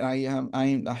watch it,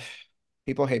 and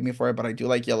people hate me for it, but I do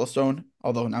like Yellowstone,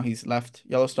 although now he's left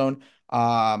Yellowstone.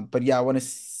 But yeah, I want to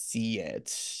see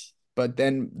it. but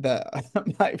then the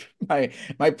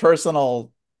my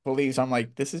personal beliefs, I'm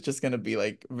like, this is just gonna be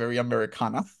like very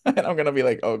Americana, and I'm gonna be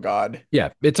like, oh God, Yeah,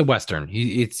 it's a Western.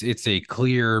 It's a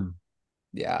clear,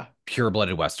 yeah,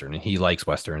 pure-blooded Western, and he likes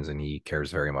Westerns and he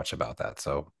cares very much about that.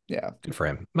 So yeah, good for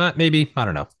him. Maybe, I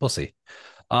don't know. We'll see.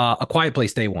 A Quiet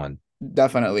Place Day one.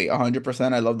 definitely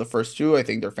 100%. I love the first two. I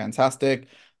think they're fantastic.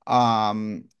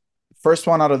 Um, First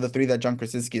one out of the three that John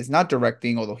Krasinski is not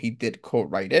directing, although he did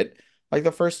co-write it. Like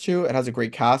the first two, it has a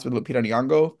great cast with Lupita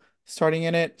Nyong'o starting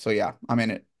in it. So yeah, I'm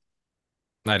in it.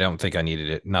 I don't think I needed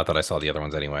it. Not that I saw the other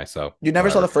ones anyway. So You never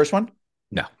saw the whatever. first one?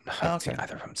 No, I Oh, haven't seen okay.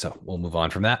 either of them. So we'll move on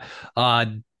from that. Uh,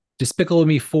 Despicable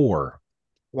Me 4,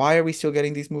 Why are we still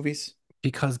getting these movies?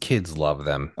 because kids love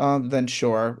them. Then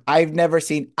sure. I've never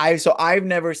seen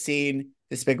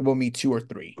Despicable Me 2 or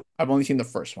 3. I've only seen the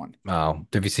first one. Oh,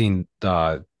 have you seen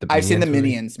the I've seen the Minions movie?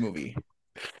 Minions movie.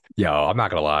 Yo, I'm not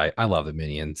gonna lie. I love the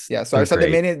Minions. Yeah, so I They're saw the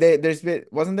great. Minions. There's been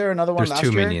wasn't there another one There's two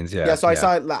last year? Minions. Yeah, Yeah, so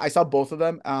yeah, I saw both of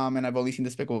them. And I've only seen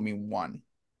Despicable Me 1.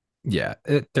 yeah.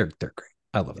 They're great.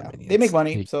 I love the Yeah. They make Minions.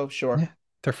 money, so sure. Yeah,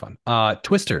 they're fun.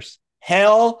 Twisters.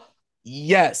 Hell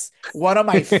yes. One of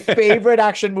my favorite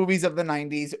action movies of the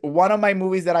 90s. One of my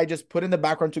movies that I just put in the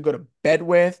background to go to bed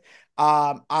with.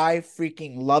 I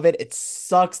freaking love it. It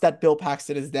sucks that Bill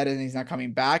Paxton is dead and he's not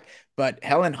coming back, but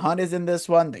Helen Hunt is in this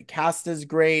one. The cast is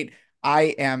great.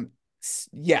 I am,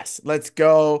 yes, let's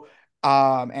go.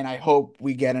 And I hope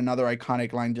we get another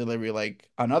iconic line delivery like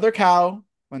another cow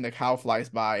when the cow flies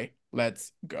by.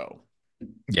 Let's go.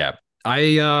 Yeah.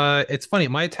 It's funny.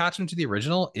 My attachment to the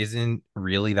original isn't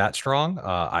really that strong.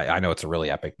 I know it's a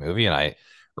really epic movie and I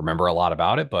remember a lot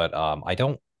about it, but I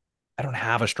don't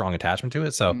have a strong attachment to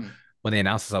it. So Mm, when they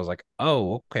announced this, I was like,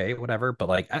 oh, okay, whatever. But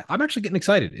like, I'm actually getting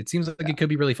excited. It seems like yeah. it could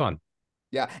be really fun.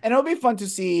 Yeah, and it'll be fun to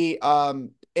see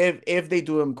if they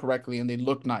do them correctly and they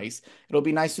look nice. It'll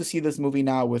be nice to see this movie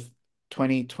now with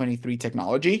 2023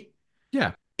 technology.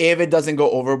 Yeah. If it doesn't go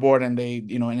overboard and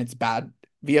and it's bad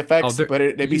Oh, VFX, there, but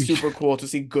it'd be you, super cool to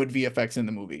see good VFX in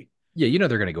the movie. yeah, you know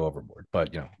they're gonna go overboard,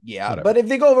 but Yeah, but whatever. if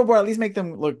they go overboard, at least make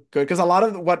them look good. Because a lot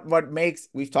of what makes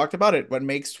we've talked about it, what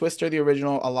makes Twister the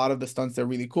original, a lot of the stunts they're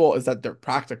really cool is that they're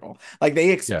practical. Like they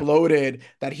Yeah, exploded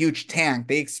that huge tank,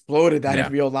 they exploded that in yeah,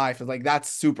 real life. It's like that's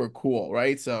super cool,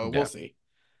 right? So we'll yeah. see.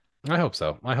 I hope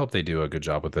so. I hope they do a good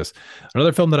job with this.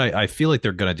 Another film that I feel like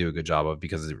they're gonna do a good job of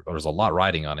because there's a lot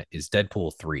riding on it is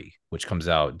Deadpool 3, which comes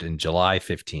out in July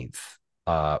 15th.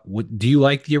 Do you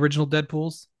like the original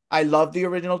Deadpools? I love the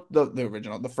original, the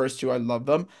original, the first two. I love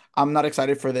them. I'm not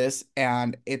excited for this,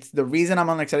 and it's the reason I'm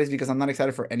not excited is because I'm not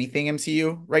excited for anything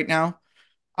MCU right now.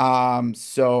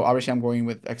 So obviously I'm going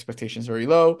with expectations very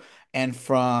low. And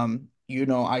from,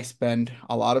 I spend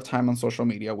a lot of time on social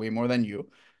media, way more than you.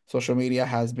 Social media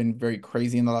has been very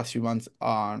crazy in the last few months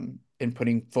on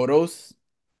inputting photos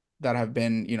that have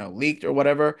been, leaked or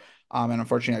whatever. And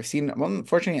unfortunately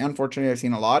unfortunately, I've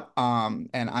seen a lot.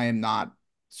 And I am not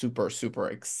super, super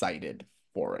excited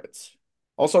for it.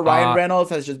 Also, Ryan Uh, Reynolds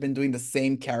has just been doing the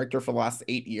same character for the last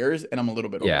 8 years, and I'm a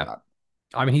little bit over yeah. that.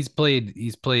 I mean,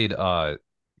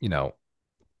 you know,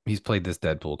 he's played this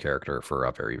Deadpool character for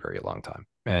a very, very long time.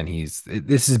 And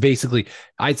this is basically,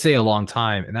 I'd say a long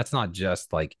time. And that's not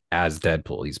just like as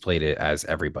Deadpool, he's played it as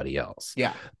everybody else.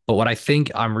 Yeah. But what I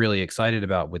think I'm really excited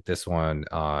about with this one,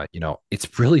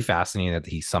 it's really fascinating that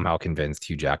he somehow convinced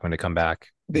Hugh Jackman to come back.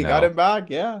 They got him back,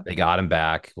 yeah. They got him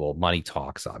back. Well, money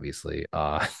talks, obviously.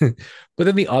 But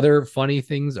then the other funny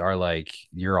things are like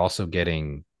you're also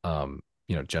getting,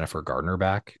 Jennifer Gardner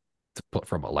back to put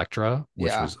from Elektra,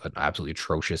 which Yeah. was an absolutely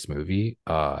atrocious movie.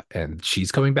 And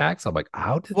she's coming back. So I'm like,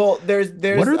 Well,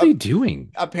 what are they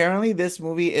doing? apparently this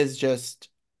movie is just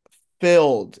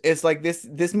filled. It's like this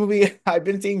movie. I've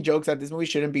been seeing jokes that this movie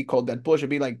shouldn't be called Deadpool. It should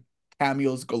be like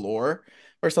cameos galore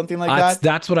or something like that.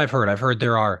 That's what I've heard. I've heard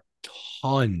there are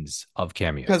tons of Because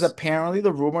cameos. apparently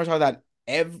the rumors are that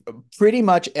pretty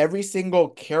much every single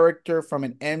character from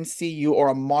an MCU or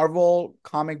a Marvel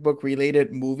comic book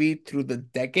related movie through the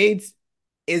decades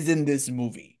is in this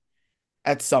movie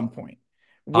at some point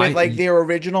with like I their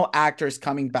original actors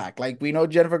coming back. Like we know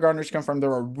Jennifer Garner's confirmed.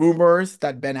 There are rumors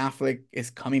that Ben Affleck is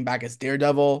coming back as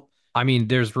Daredevil. I mean,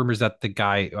 there's rumors that the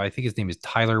guy, I think his name is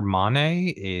Tyler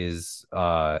Mane, is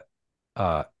uh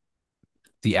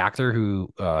the actor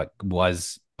who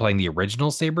was playing the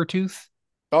original Sabretooth.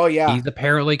 Oh yeah, He's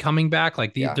apparently coming back.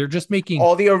 Like yeah. they're just making.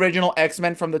 All the original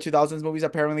X-Men from the 2000s movies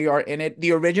apparently are in it.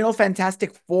 The original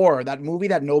Fantastic Four, that movie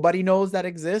that nobody knows that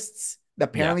exists,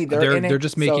 Yeah, Apparently they're they're in they're it,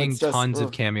 just so it's making just tons of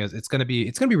ugh. cameos. It's gonna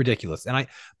be ridiculous.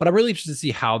 But I'm really interested to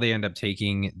see how they end up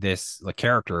taking this like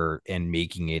character and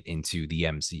making it into the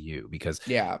MCU because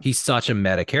Yeah, he's such a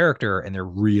meta character and they're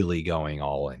really going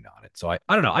all in on it. So I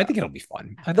don't know. I yeah. think it'll be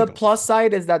fun. I The think it'll be plus fun.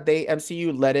 side is that they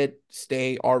MCU let it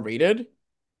stay R-rated.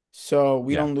 So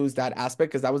we Yeah, don't lose that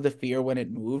aspect because that was the fear when it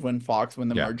moved, when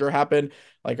the yeah, merger happened.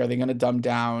 Like, are they gonna dumb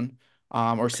down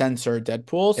or censor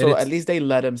Deadpool? and So at it's least they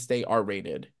let him stay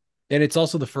R-rated. and it's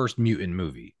also the first mutant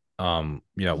movie.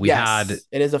 We had Yes,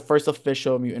 it is the first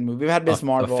official mutant movie. We've had Miss officially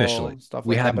Marvel, stuff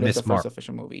we like that, had but it's the Miss first Mar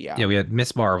official movie, yeah. yeah, we had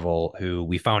Miss Marvel, who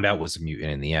we found out was a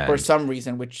mutant in the For end. some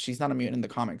reason, which she's not a mutant in the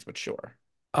comics, but sure.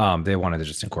 They wanted to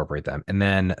just incorporate them, and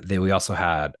then we also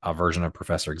had a version of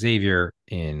Professor Xavier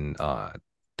in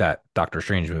that Doctor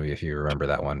Strange movie, if you remember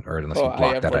that one, or unless Oh, you I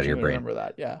blocked that out of your unfortunately brain. remember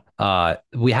that. Yeah.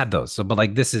 We had those, so but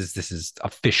like this is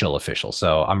official,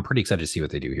 so I'm pretty excited to see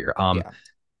what they do here. Yeah.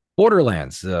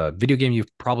 Borderlands, video game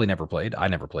you've probably never played. I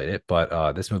never played it,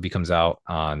 but this movie comes out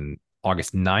on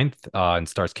August 9th and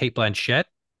stars Kate Blanchett.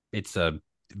 It's a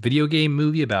video game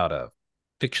movie about a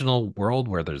fictional world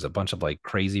where there's a bunch of like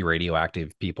crazy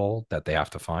radioactive people that they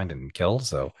have to find and kill.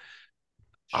 So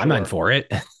I'm in Sure. for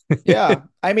it. Yeah.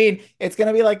 I mean, it's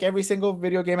gonna be like every single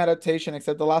video game adaptation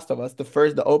except The Last of Us.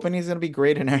 The opening is gonna be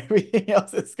great and everything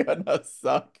else is gonna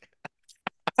suck.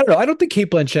 I don't know. I don't think Kate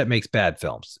Blanchett makes bad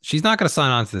films. She's not going to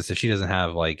sign on to this if she doesn't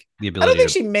have like the I don't ability think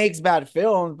to. she makes bad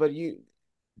films, but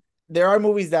there are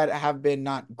movies that have been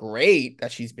not great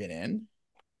that she's been in.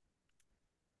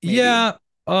 Maybe. Yeah.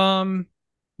 Um.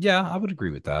 Yeah, I would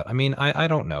agree with that. I mean, I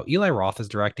don't know. Eli Roth is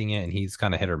directing it, and he's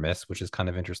kind of hit or miss, which is kind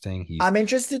of interesting. He's I'm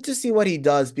interested to see what he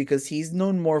does because he's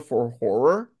known more for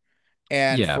horror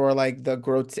and yeah, for like the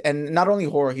growth, and not only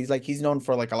horror, he's known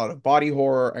for like a lot of body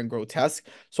horror and grotesque.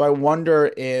 So I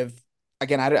wonder if,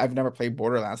 again, I've never played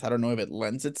Borderlands. I don't know if it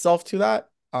lends itself to that.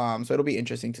 So it'll be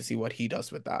interesting to see what he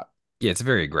does with that. yeah. It's a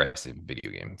very aggressive video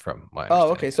game, from my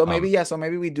Oh, okay. understanding. So maybe, yeah, so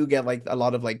maybe we do get like a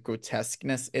lot of like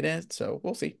grotesqueness in it. So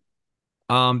we'll see.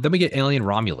 Then we get Alien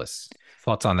Romulus.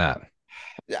 Thoughts on that?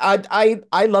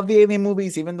 I love the Alien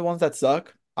movies, even the ones that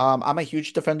suck. I'm a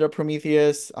huge defender of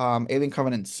Prometheus. Alien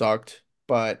Covenant sucked,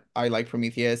 but I like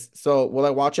Prometheus. So will I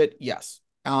watch it? Yes.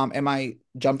 Am I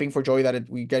jumping for joy that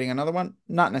we getting another one?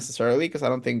 Not necessarily, because I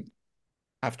don't think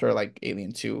after like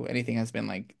Alien 2 anything has been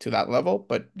like to that level,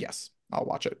 but yes, I'll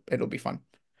watch it. It'll be fun.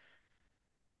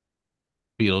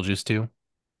 Beetlejuice 2.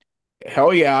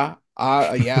 Hell yeah.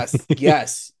 Yes,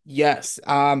 yes, yes.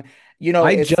 I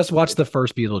It's just watched the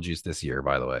first Beetlejuice this year,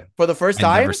 by the way. for the first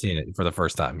I'd never time. seen it for the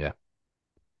first time. Yeah.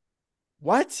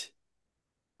 What?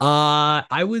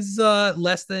 I was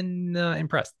less than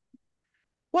impressed.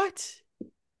 What?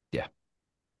 Yeah.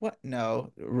 What?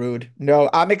 No, rude. No,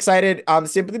 I'm excited.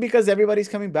 Simply because everybody's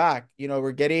coming back.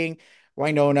 We're getting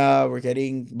Winona, we're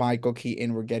getting Michael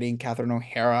Keaton, we're getting Catherine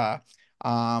O'Hara.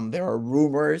 There are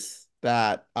rumors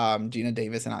that Gina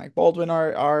Davis and Alec Baldwin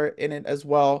are in it as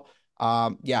well.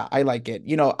 Yeah, I like it.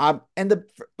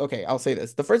 Okay, I'll say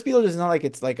this: the first Beetlejuice is not like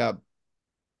it's like a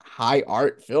high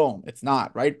art film. It's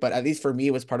not, right? But at least for me,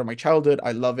 it was part of my childhood.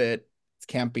 I love it. It's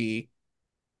campy,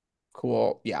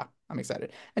 cool. Yeah, I'm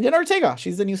excited. And Jenna Ortega,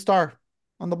 she's the new star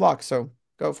on the block, so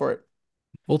go for it.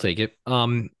 We'll take it.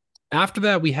 After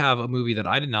that, we have a movie that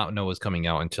I did not know was coming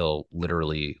out until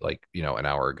literally like, an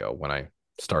hour ago when I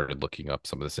started looking up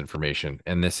some of this information.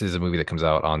 And this is a movie that comes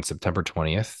out on September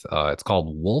 20th. It's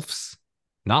called Wolves,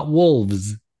 not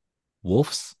Wolves,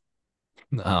 Wolves.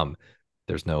 Um,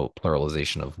 there's no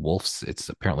pluralization of wolves. It's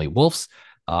apparently wolves.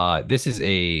 This is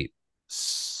a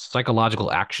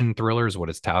psychological action thriller, is what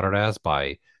it's touted as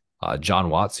by John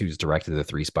Watts, who's directed the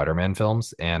three Spider-Man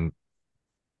films. And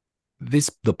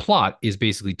the plot is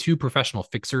basically two professional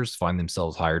fixers find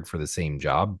themselves hired for the same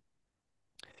job,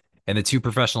 and the two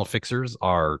professional fixers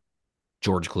are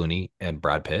George Clooney and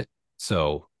Brad Pitt.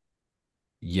 So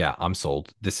yeah, I'm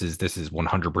sold. This is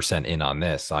 100% in on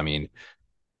this. I mean,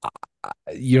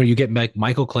 you get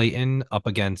Michael Clayton up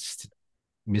against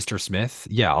Mr. Smith.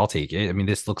 Yeah, I'll take it. I mean,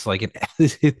 this looks like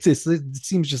it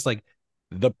seems just like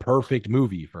the perfect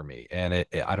movie for me, and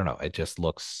I don't know, it just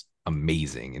looks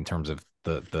amazing in terms of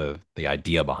the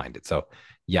idea behind it. So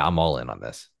yeah, I'm all in on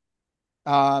this.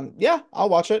 Yeah, I'll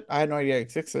watch it. I had no idea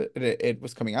it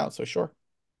was coming out, so sure.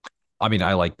 I mean,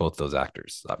 I like both those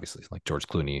actors, obviously. Like George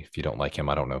Clooney, if you don't like him,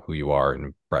 I don't know who you are.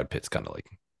 And Brad Pitt's kind of like,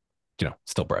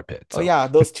 still Brad Pitt. Oh So yeah,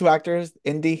 those two actors,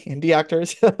 indie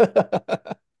actors.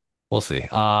 we'll see.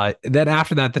 Then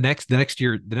after that, the next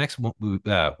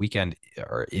weekend,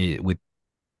 or with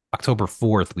October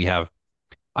 4th, we have,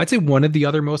 I'd say, one of the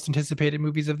other most anticipated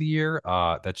movies of the year.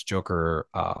 That's Joker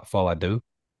Fall à Deux.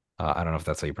 I don't know if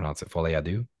that's how you pronounce it. Folie à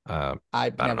deux. I I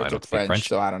don't know. never I don't took speak French, French.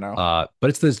 so I don't know. But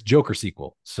it's this Joker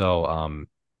sequel. So,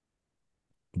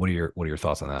 what are your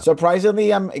thoughts on that?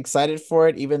 Surprisingly, I'm excited for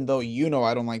it, even though you know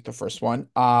I don't like the first one.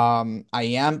 I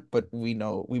am, but we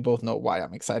both know why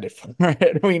I'm excited for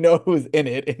it. We know who's in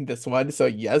it in this one. So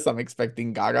yes, I'm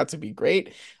expecting Gaga to be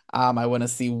great. I want to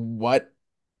see what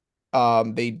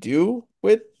they do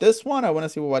with this one. I want to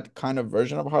see what kind of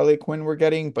version of Harley Quinn we're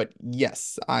getting. But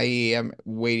yes, I am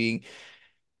waiting,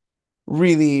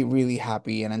 really, really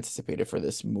happy and anticipated for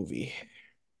this movie.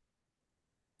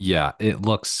 Yeah, it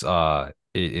looks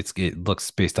it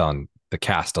looks based on the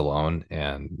cast alone,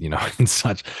 and you know, and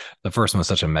such. The first one was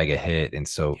such a mega hit and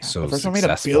Yeah, the so first one made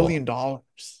 $1 successful. billion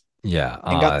Yeah,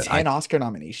 and got 10 Oscar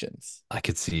nominations. I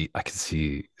could see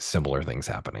similar things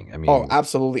happening. I Oh, mean,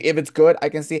 absolutely. If it's good, I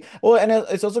can see. Well, and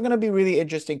it's also going to be really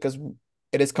interesting because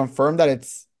it is confirmed that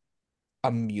it's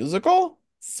a musical.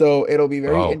 So it'll be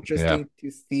very oh yeah, interesting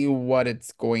to see what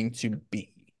it's going to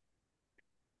be.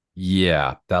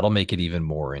 yeah, that'll make it even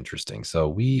more interesting.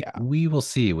 So Yeah. we will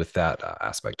see with that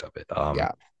aspect of it.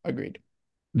 Yeah. Agreed.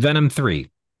 Venom 3.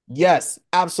 Yes,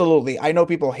 absolutely. I know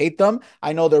people hate them.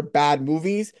 I know they're bad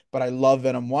movies, but I love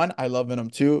Venom 1. I love Venom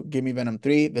 2. Give me Venom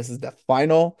 3. This is the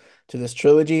final to this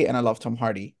trilogy, and I love Tom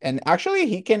Hardy. And actually,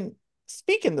 he can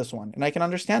speak in this one, and I can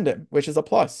understand him, which is a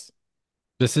plus.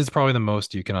 This is probably the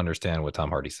most you can understand what Tom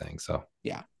Hardy's saying. So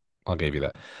Yeah. I'll give you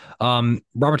that.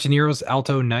 Robert De Niro's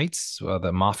Alto Nights,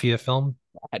 the mafia film.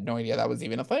 I had no idea that was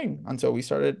even a thing until we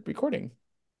started recording.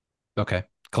 Okay.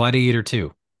 Gladiator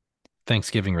 2,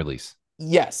 Thanksgiving release,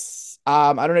 Yes.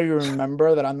 I don't know if you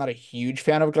remember that I'm not a huge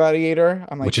fan of Gladiator.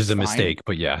 I'm like, which is it's a fine. mistake,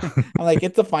 but yeah. I'm like,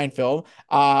 it's a fine film.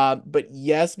 But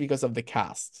yes, because of the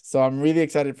cast. So I'm really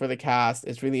excited for the cast.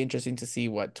 It's really interesting to see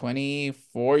what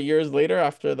 24 years later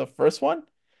after the first one.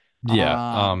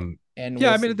 Yeah. And Yeah,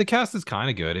 we'll I mean see. the cast is kind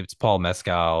of good. It's Paul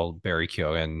Mescal, Barry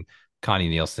Keoghan, Connie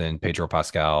Nielsen, Pedro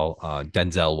Pascal,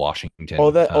 Denzel All Washington,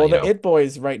 the all you the know. It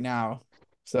Boys right now.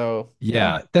 So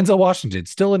yeah. Yeah, Denzel Washington,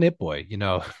 still an it boy, you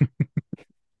know.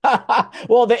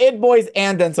 Well, the It Boys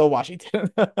and Denzel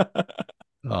Washington.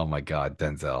 Oh my God,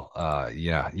 Denzel.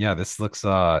 Yeah, this looks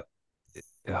oh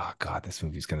God, this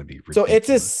movie's gonna be So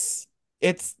ridiculous.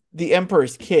 it's the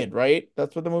Emperor's kid, right?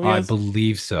 That's what the movie I is.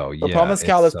 believe so. So Paul Yeah,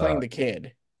 Mescal is it's playing the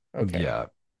kid. Okay. yeah.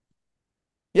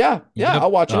 Yeah, yeah, Yep.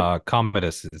 I'll watch it.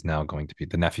 Commodus is now going to be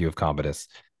the nephew of Commodus,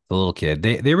 the little kid.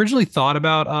 They originally thought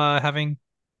about having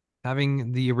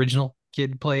the original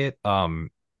kid play it,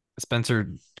 Spencer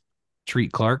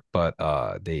Treat Clark, but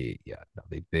they yeah,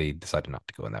 no, they decided not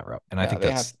to go in that route. And I Yeah, think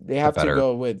they have that's they the have to better.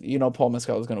 go with, Paul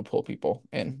Mescal is going to pull people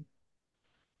in.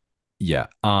 Yeah.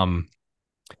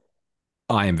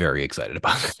 I am very excited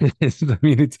about this. I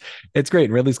mean, it's great.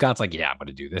 And Ridley Scott's like, yeah, I'm going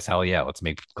to do this. Hell yeah, let's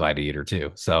make Gladiator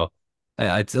 2. So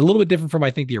it's a little bit different from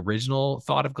I think the original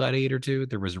thought of Gladiator 2.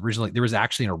 There was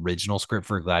actually an original script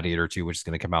for Gladiator 2, which is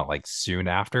going to come out like soon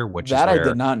after, which is That I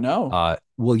did where not know.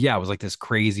 well, yeah, it was like this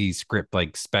crazy script,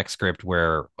 like spec script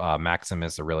where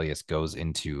Maximus Aurelius goes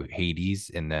into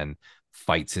Hades and then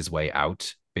fights his way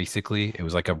out. Basically, it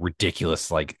was like a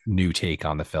ridiculous, like new take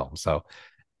on the film. So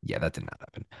yeah, that did not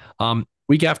happen.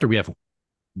 Week after we have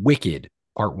Wicked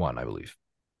Part One, I believe.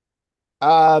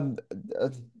 Um, uh,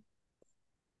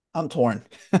 I'm torn.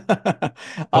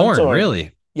 I'm Thorn, torn.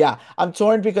 really? Yeah, I'm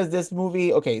torn because this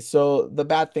movie, okay, so the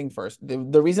bad thing first.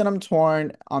 The reason I'm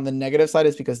torn on the negative side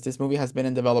is because this movie has been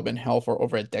in development hell for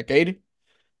over a decade.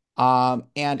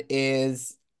 And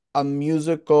is a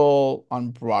musical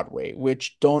on Broadway,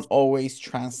 which don't always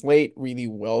translate really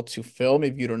well to film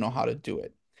if you don't know how to do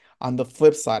it. On the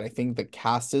flip side, I think the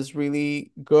cast is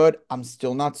really good. I'm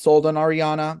still not sold on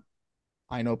Ariana.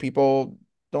 I know people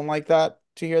don't like that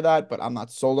to hear that, but I'm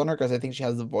not sold on her because I think she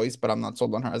has the voice, but I'm not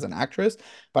sold on her as an actress.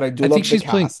 But I do I think love the she's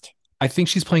playing. cast. I think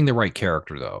she's playing the right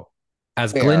character though.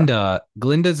 As Fair. Glinda,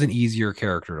 Glinda's an easier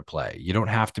character to play. You don't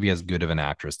have to be as good of an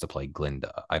actress to play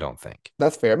Glinda. I don't think.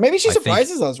 That's fair. Maybe she I think,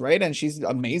 surprises us, right? And she's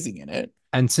amazing in it.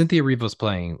 and Cynthia Erivo's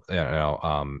playing,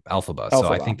 Alphaba, so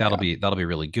I Elphaba, think yeah. that'll be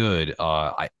really good.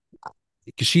 I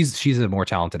because she's a more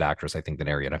talented actress, I think, than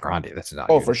Ariana Grande. That's not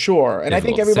Oh, even for sure. And I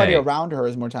think difficult to everybody say. around her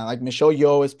is more talented. Like Michelle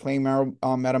Yeoh is playing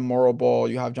Madame Morrible.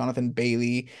 You have Jonathan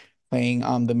Bailey playing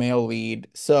the male lead.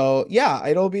 So yeah,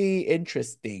 it'll be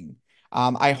interesting.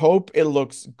 I hope it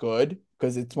looks good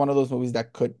because it's one of those movies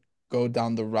that could go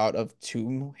down the route of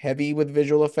too heavy with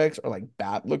visual effects or like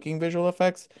bad looking visual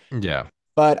effects. Yeah,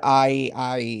 But I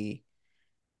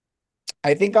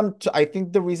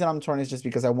think the reason I'm torn is just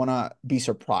because I want to be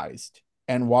surprised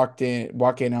and walk in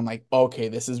and I'm like, okay,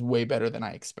 this is way better than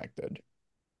I expected.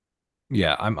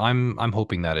 Yeah, I'm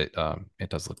hoping that it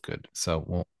does look good.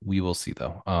 So we will see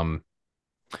though.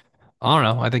 I don't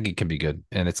know. I think it can be good,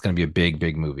 and it's going to be a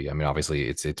big movie. I mean, obviously,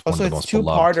 it's one of Also, the it's most two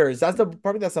beloved. parters. That's the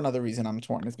probably that's another reason I'm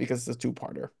torn. Is because it's a two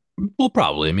parter. Well,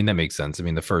 probably. I mean, that makes sense. I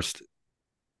mean, the first.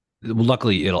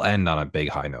 Luckily, it'll end on a big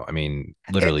high note. I mean,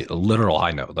 literally, It a literal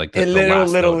high note. Like it the last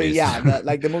note literally, is. yeah. That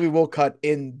like the movie will cut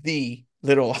in the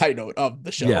little high note of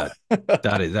the show. Yeah,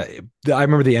 that is that. I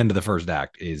remember the end of the first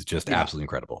act is just Yeah, absolutely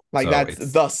incredible. like So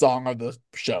that's the song of the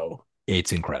show.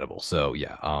 it's incredible. So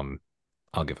yeah,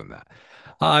 I'll give him that.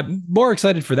 More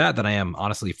excited for that than I am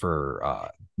honestly for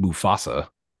Mufasa.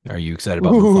 Are you excited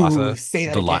about Ooh, Mufasa? say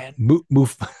that The lot again.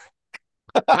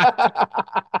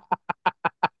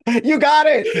 You got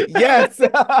it. Yes.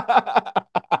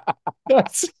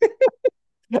 That's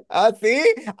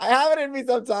See, I have it in me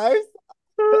sometimes.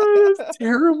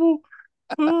 terrible.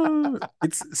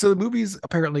 It's so the movie's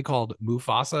apparently called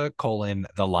Mufasa: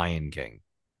 The Lion King.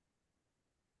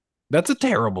 That's a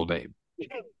terrible name.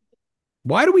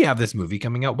 Why do we have this movie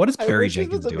coming out? What is I Barry wish this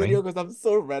was Jenkins a video doing? because I'm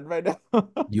so red right now.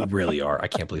 You really are. I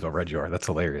can't believe how red you are. That's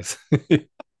hilarious.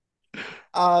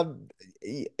 Um,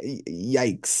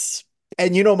 Yikes.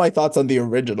 And you know my thoughts on the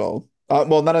original.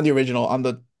 Well, not on the original, on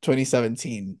the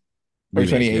 2017 or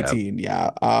Remake, yeah. 2018.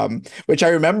 Yeah. Which I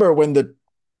remember when the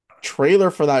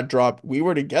trailer for that dropped, we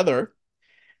were together.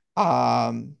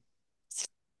 Um,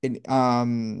 in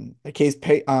at Kay's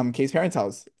parents'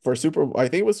 house for I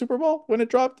think it was Super Bowl when it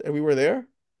dropped, and we were there.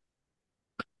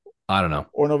 I don't know.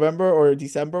 Or November or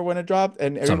December when it dropped,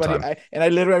 and Sometime. I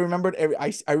literally remembered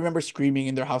I remember screaming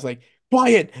in their house like,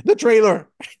 "Quiet! The trailer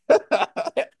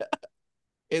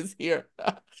is here."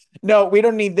 No, we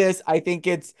don't need this. I think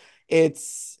it's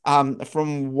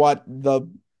from what the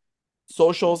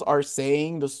socials are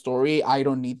saying, the story, I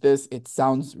don't need this. It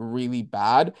sounds really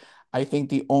bad. I think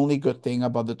the only good thing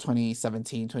about the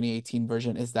 2017, 2018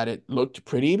 version is that it looked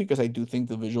pretty because I do think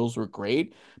the visuals were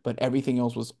great, but everything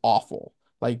else was awful,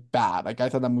 like bad. Like I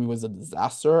thought that movie was a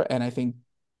disaster, and I think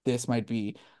this might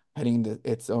be heading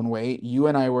its own way. You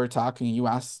and I were talking, you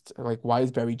asked like why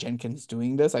is Barry Jenkins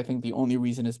doing this? I think the only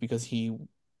reason is because he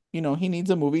needs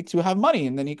a movie to have money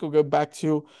and then he could go back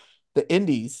to the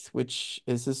indies, which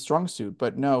is his strong suit.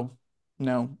 But no,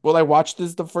 no. Will I watch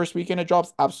this the first weekend it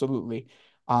drops? Absolutely.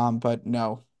 But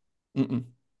no. Mm-mm.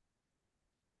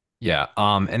 Yeah.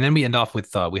 And then we end off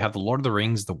with we have the Lord of the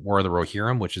Rings, the War of the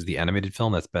Rohirrim, which is the animated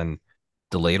film that's been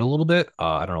delayed a little bit.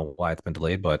 I don't know why it's been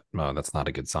delayed, but that's not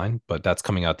a good sign. But that's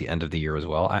coming out the end of the year as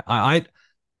well. I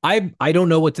don't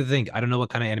know what to think. I don't know what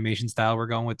kind of animation style we're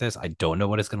going with this. I don't know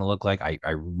what it's going to look like. I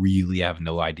really have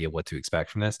no idea what to expect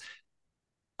from this.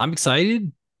 I'm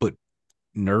excited, but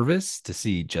nervous to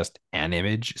see just an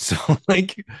image. So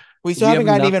like We still we have haven't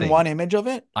gotten even nothing. one image of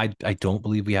it. I don't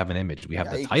believe we have an image. We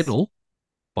have the Yikes. title,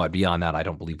 but beyond that, I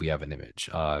don't believe we have an image.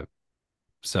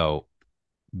 So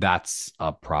that's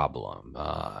a problem.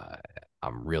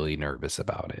 I'm really nervous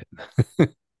about it.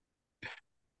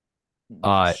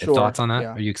 Thoughts Sure. on that?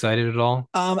 Yeah. Are you excited at all?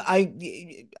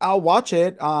 I'll watch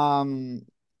it. Yeah,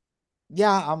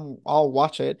 I'll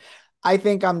watch it. I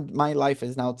think my life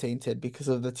is now tainted because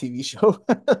of the TV show.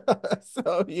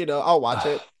 So, I'll watch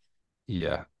it.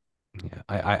 Yeah. Yeah.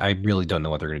 I really don't know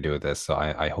what they're gonna do with this. So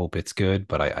I hope it's good,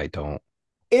 but I don't.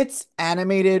 It's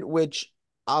animated, which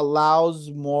allows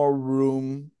more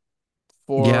room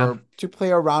Yeah. for to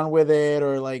play around with it,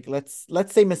 or like let's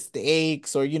say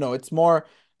mistakes, or it's more.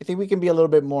 I think we can be a little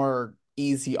bit more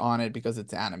easy on it because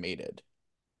it's animated.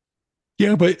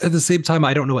 Yeah, but at the same time,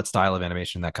 I don't know what style of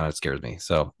animation that kind of scares me.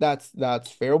 So That's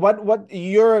fair. What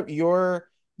you're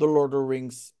the Lord of the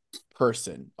Rings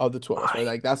person of the two of us, right?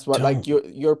 I Like that's what like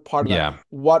don't. you're part of that. Yeah.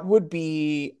 What would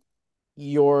be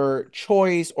your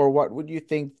choice, or what would you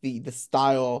think the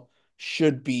style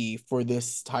should be for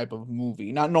this type of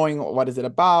movie? Not knowing what is it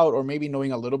about, or maybe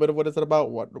knowing a little bit of what is it about.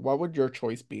 What would your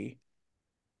choice be?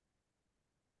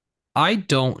 I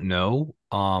don't know.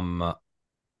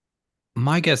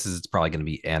 My guess is it's probably going to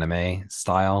be anime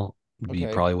style. Would be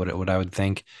Okay. probably what I would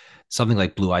think. Something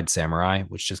like Blue Eyed Samurai,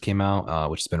 which just came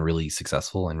out, which has been really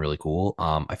successful and really cool.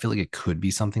 I feel like it could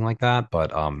be something like that,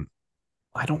 but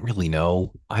I don't really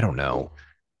know. I don't know.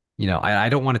 I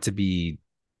don't want it to be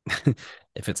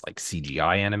if it's like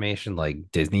CGI animation,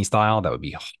 like Disney style, that would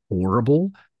be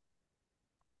horrible.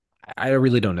 I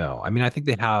really don't know. I mean, I think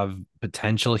they have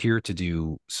potential here to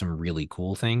do some really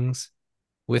cool things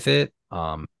with it.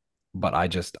 But I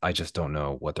just don't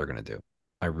know what they're gonna do.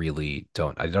 I really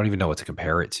don't. I don't even know what to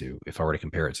compare it to. If I were to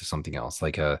compare it to something else,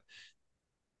 like I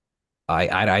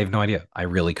have no idea. I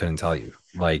really couldn't tell you.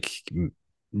 Like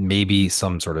maybe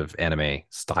some sort of anime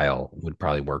style would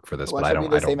probably work for this, but What should be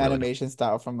the I don't same really know. animation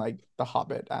style from like the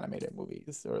Hobbit animated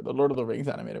movies or the Lord of the Rings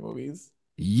animated movies?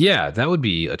 Yeah, that would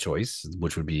be a choice,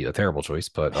 which would be a terrible choice,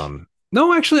 but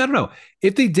no, actually I don't know.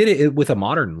 If they did it with a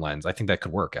modern lens, I think that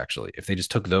could work actually. If they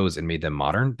just took those and made them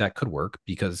modern, that could work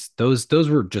because those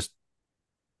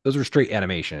were straight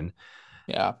animation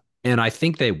Yeah, and I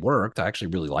think they worked. I actually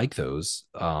really like those.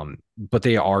 But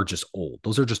they are just old.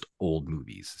 Those are just old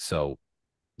movies. So,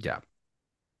 yeah.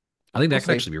 I think we'll that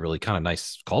could see. actually be a really kind of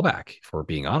nice callback for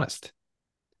being honest.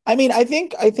 I mean, I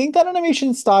think that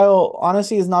animation style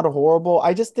honestly is not horrible.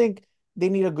 I just think they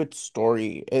need a good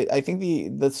story. I think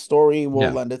the story will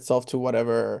Yeah. lend itself to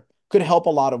whatever could help a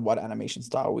lot of what animation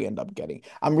style we end up getting.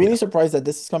 I'm really Yeah. surprised that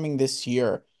this is coming this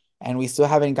year and we still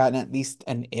haven't gotten at least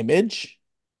an image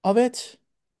of it,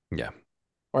 Yeah.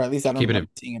 or at least I don't Keeping remember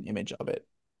it seeing an image of it.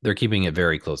 they're keeping it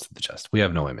very close to the chest. We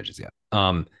have no images yet.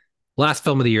 Last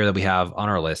film of the year that we have on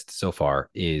our list so far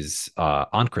is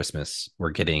on Christmas.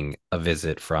 We're getting a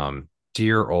visit from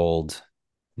dear old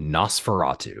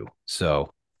Nosferatu.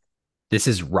 So this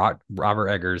is Robert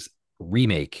Eggers'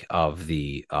 remake of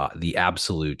the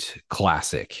absolute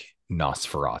classic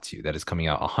Nosferatu that is coming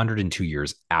out 102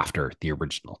 years after the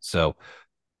original. So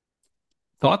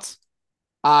thoughts?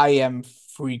 I am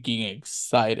freaking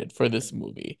excited for this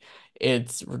movie.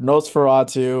 It's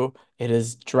Nosferatu. It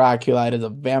is Dracula. It is a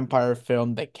vampire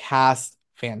film. The cast,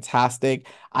 fantastic.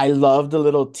 I love the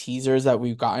little teasers that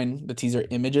we've gotten, the teaser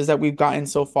images that we've gotten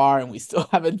so far, and we still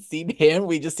haven't seen him.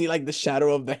 We just see like the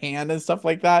shadow of the hand and stuff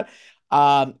like that.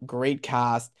 Great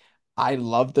cast. I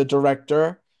love the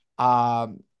director.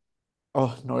 Um,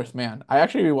 Oh, Northman. I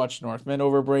actually rewatched Northman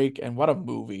over break, and what a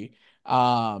movie.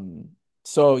 Um,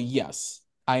 so yes,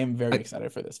 I am very I,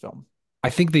 excited for this film. I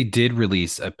think they did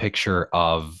release a picture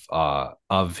of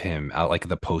him out like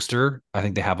the poster. I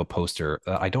think they have a poster.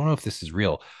 I don't know if this is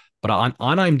real, but on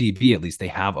IMDb at least they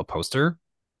have a poster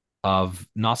of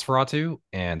Nosferatu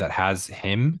and that has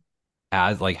him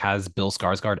as like has Bill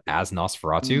Skarsgård as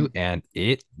Nosferatu Mm. and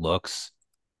it looks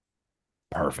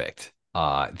perfect.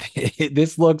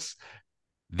 This looks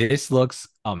this looks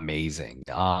amazing.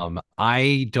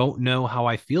 I don't know how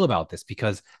I feel about this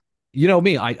because you know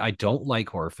me, I don't like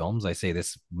horror films. I say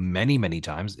this many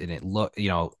times, and it look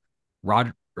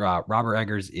Robert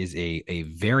Eggers is a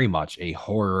very much a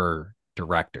horror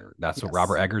director. That's what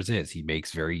Robert Yes, Eggers is. He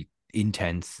makes very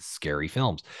intense, scary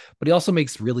films, but he also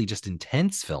makes really just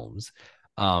intense films.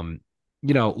 Um,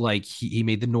 like he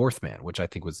made The Northman, which I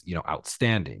think was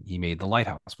outstanding. He made The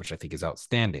Lighthouse, which I think is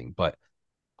outstanding, but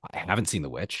I haven't seen The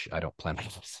Witch. I don't plan on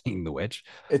seeing The Witch.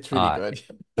 it's really Uh, good.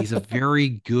 he's a very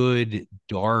good,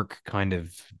 dark kind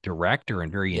of director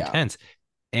and very Yeah. intense.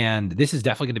 And this is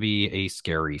definitely going to be a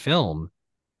scary film.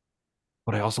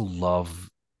 But I also love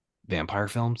vampire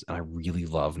films, and I really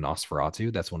love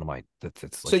Nosferatu. That's one of my that's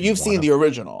So like you've one seen of the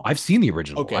original. I've seen the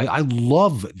original. Okay. I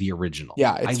love the original.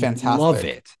 Yeah, I it's love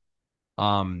fantastic. it.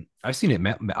 I've seen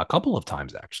it a couple of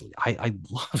times actually. I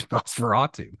love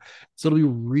Nosferatu, so it'll be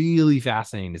really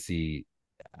fascinating to see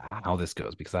how this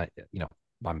goes because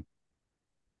I'm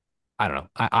I don't know.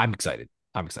 I'm excited.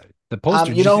 I'm excited. The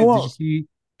poster. You know Did you who see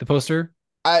the poster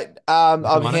I with him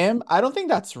of on it? him, I don't think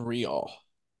that's real.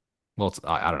 Well,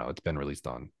 I don't know. It's been released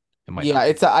on. It might Yeah, not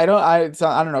be. I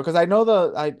don't know because I know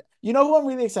the I you know who I'm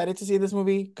really excited to see in this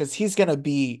movie because he's gonna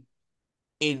be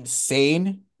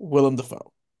insane. Willem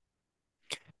Dafoe.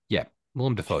 Yeah,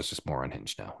 Willem Dafoe is just more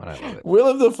unhinged now, and I love it.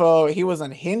 Willem Dafoe, he was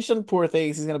unhinged on Poor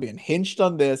Things. He's gonna be unhinged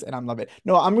on this, and I'm loving it.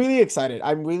 No, I'm really excited.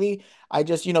 I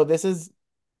just, this is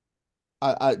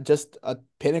just a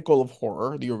pinnacle of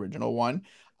horror, the original one.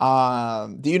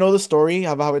 Do you know the story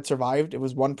of how it survived? It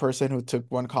was one person who took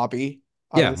one copy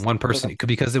out of Yeah, this one person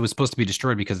because it was supposed to be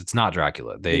destroyed because it's not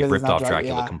Dracula. They because it's ripped not off Dracula.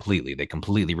 Dracula Yeah, completely. They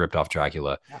completely ripped off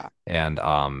Dracula yeah, and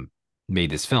made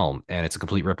this film, and it's a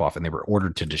complete ripoff. And they were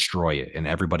ordered to destroy it, and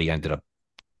everybody ended up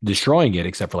destroying it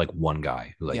except for like one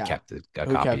guy who like yeah. kept a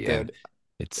Who copy, kept and it?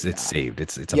 it's Yeah. saved.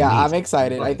 It's Yeah, I'm amazing. I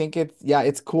excited. love I it. think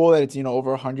it's cool that it's,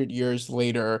 over 100 years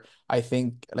later. I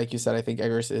think, like you said, I think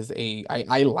Eggers is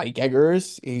I like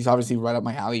Eggers. He's obviously right up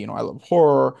my alley. I love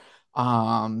horror.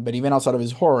 But even outside of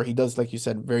his horror, he does, like you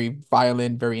said, very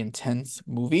violent, very intense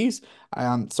movies.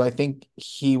 So I think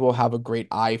he will have a great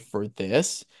eye for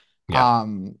this. Yeah.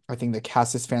 I think the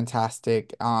cast is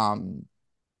fantastic.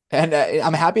 And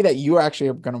I'm happy that you are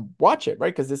actually gonna watch it,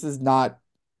 right? Because this is not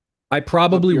I up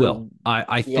probably your will.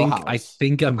 I think wheelhouse.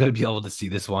 I'm gonna be able to see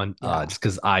this one Yeah. just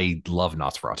because I love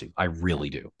Nosferatu. I Yeah. really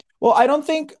do. Well, I don't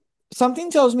think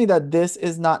something tells me that this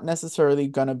is not necessarily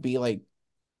gonna be like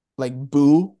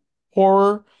boo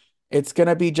horror. It's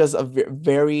gonna be just a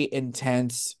very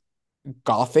intense.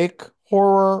 gothic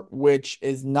horror, which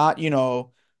is not,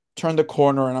 turn the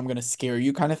corner and I'm gonna scare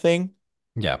you kind of thing.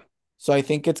 Yeah. So I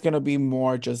think it's gonna be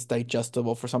more just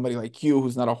digestible for somebody like you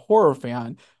who's not a horror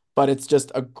fan, but it's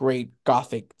just a great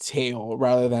gothic tale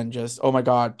rather than just, oh my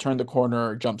God, turn the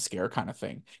corner, jump scare kind of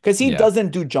thing. Because he Yeah.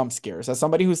 doesn't do jump scares. As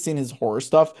somebody who's seen his horror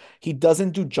stuff, he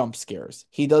doesn't do jump scares.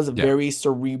 He does Yeah. very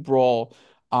cerebral,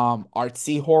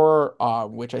 artsy horror,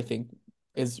 which I think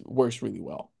is works really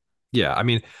well. Yeah. I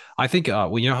mean, I think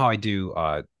well, you know how I do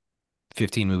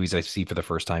 15 movies I see for the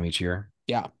first time each year?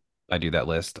 Yeah, I do that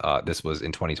list. This was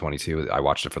in 2022. I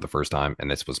watched it for the first time, and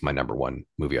this was my number one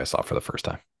movie I saw for the first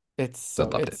time. So I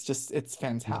loved it. it's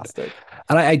fantastic.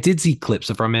 And I did see clips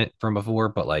from it from before,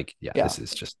 but like, yeah, Yeah. this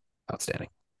is just outstanding.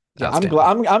 Yeah, I'm glad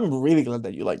Outstanding. I'm really glad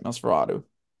that you like Nosferatu.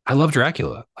 I love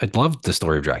Dracula. I love the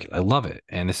story of Dracula. I love it.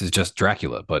 And this is just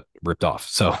Dracula, but ripped off.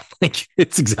 So like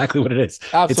it's exactly what it is.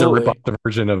 It's a rip off Absolutely. the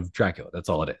version of Dracula. That's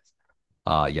all it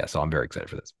is. Yeah, so I'm very excited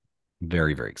for this.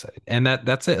 Very, very excited. And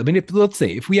that's it. I mean, let's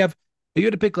say if you had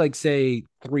to pick like say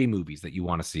three movies that you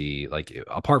want to see, like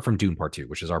apart from Dune Part Two,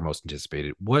 which is our most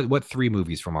anticipated, what three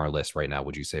movies from our list right now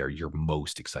would you say are you're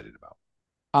most excited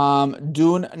about?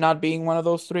 Dune not being one of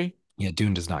those three. Yeah,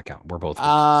 Dune does not count. We're both super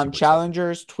excited.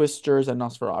 Challengers, Twisters, and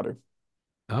Nosferatu.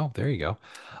 Oh, there you go.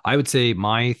 I would say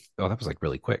oh, that was like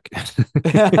really quick.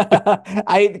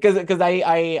 I because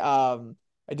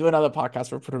I do another podcast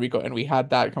for Puerto Rico and we had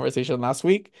that conversation last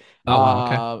week. Oh wow,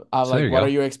 okay. Of So there like you what are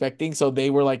go. you expecting? So they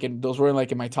were like in those were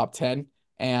like in my top 10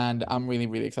 and I'm really,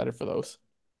 really excited for those.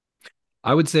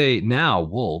 I would say now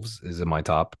Wolves is in my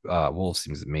top. Wolves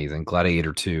seems amazing.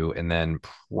 Gladiator 2, and then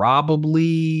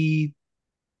probably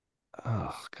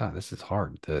oh god, this is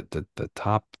hard. The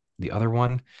top the other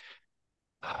one.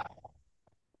 I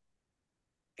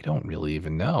don't really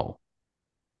even know.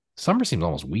 Summer seems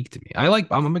almost weak to me.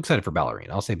 I'm excited for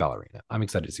Ballerina. I'll say Ballerina. I'm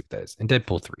excited to see what that is. And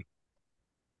Deadpool 3.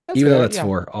 That's Even though fair. that's Yeah.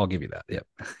 4, I'll give you that. Yep.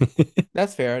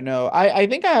 That's fair. No, I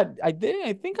think I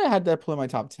think I had Deadpool in my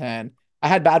top 10. I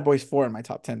had Bad Boys 4 in my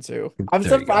top 10 too.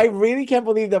 There you I go. really can't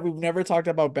believe that we've never talked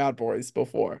about Bad Boys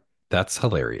before That's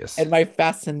hilarious. and my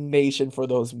fascination for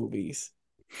those movies.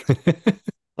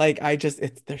 Like I just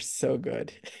it's they're so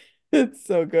good. It's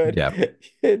so good. Yeah,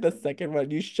 The second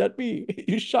one, you shot me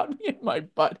in my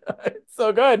butt. It's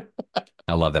so good.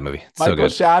 I love that movie. It's so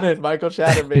good. Michael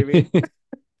Shannon, baby.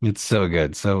 It's so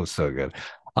good. So good.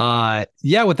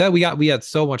 Yeah, with that we got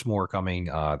so much more coming.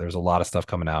 There's a lot of stuff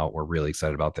coming out. We're really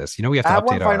excited about this. You know, we have I to have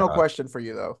one update final our question for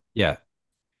you though. yeah.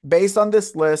 Based on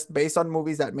this list, based on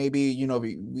movies that maybe,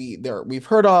 we've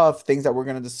heard of, things that we're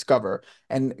gonna discover,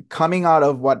 and coming out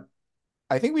of what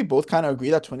I think we both kind of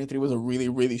agree that 23 was a really,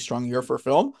 really strong year for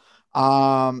film.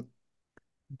 Um,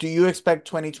 do you expect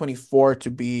 2024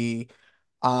 to be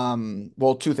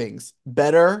well, two things,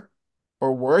 better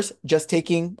or worse, just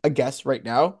taking a guess right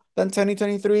now than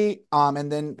 2023?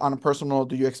 And then on a personal note,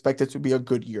 do you expect it to be a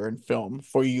good year in film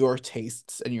for your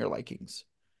tastes and your likings?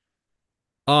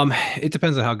 It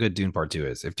depends on how good Dune Part 2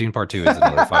 is. If Dune Part 2 is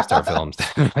another 5-star film,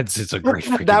 it's a great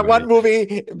freaking That one movie.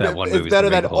 movie That one is movie is gonna better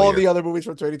make than the whole all year. the other movies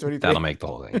from That'll 2023. make the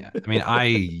whole thing. Yeah. I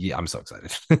mean, yeah, I'm so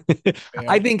excited. Yeah.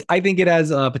 I think it has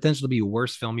potential to be a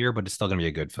worse film year, but it's still gonna be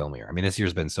a good film year. I mean, this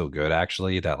year's been so good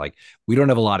actually that like we don't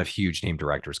have a lot of huge name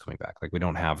directors coming back. Like we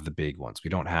don't have the big ones. We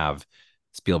don't have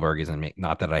Spielberg isn't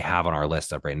not that I have on our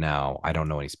list up right now. I don't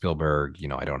know any Spielberg. You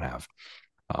know, I don't have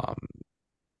um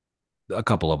a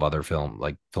couple of other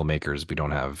filmmakers. We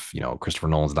don't have, you know, Christopher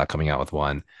Nolan's not coming out with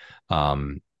one.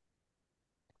 Um,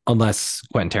 unless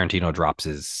Quentin Tarantino drops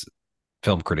his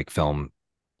film critic film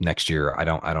next year. I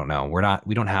don't know.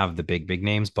 We don't have the big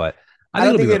names, but I I think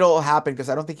don't it'll be think good. it'll happen because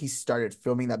I don't think he started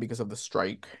filming that because of the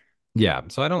strike. Yeah.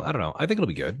 So I don't know. I think it'll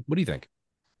be good. What do you think?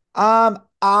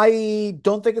 I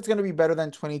don't think it's going to be better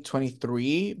than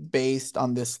 2023 based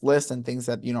on this list and things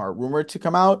that, are rumored to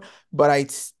come out, but I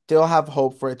still have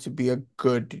hope for it to be a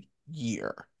good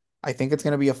year. I think it's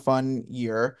going to be a fun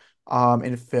year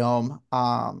in film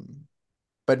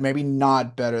but maybe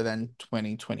not better than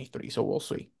 2023, so we'll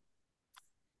see.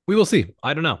 We will see.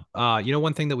 I don't know. You know,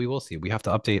 one thing that we will see, we have to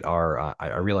update our.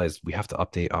 I realize we have to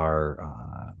update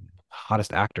our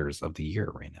hottest actors of the year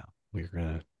right now. We're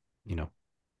gonna, you know,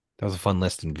 that was a fun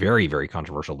list and very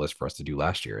controversial list for us to do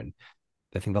last year, and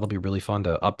I think that'll be really fun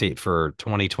to update for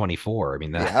 2024. I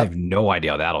mean, I Yeah. have no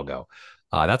idea how that'll go.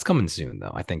 That's coming soon,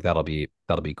 though. I think that'll be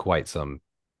quite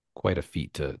a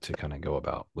feat to kind of go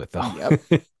about with though.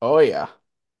 Yep. Oh yeah.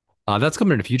 That's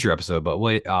coming in a future episode, but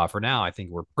wait, for now, I think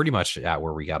we're pretty much at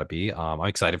where we got to be. I'm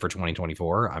excited for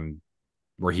 2024.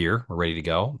 We're here, we're ready to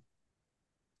go.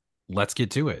 Let's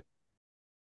get to it.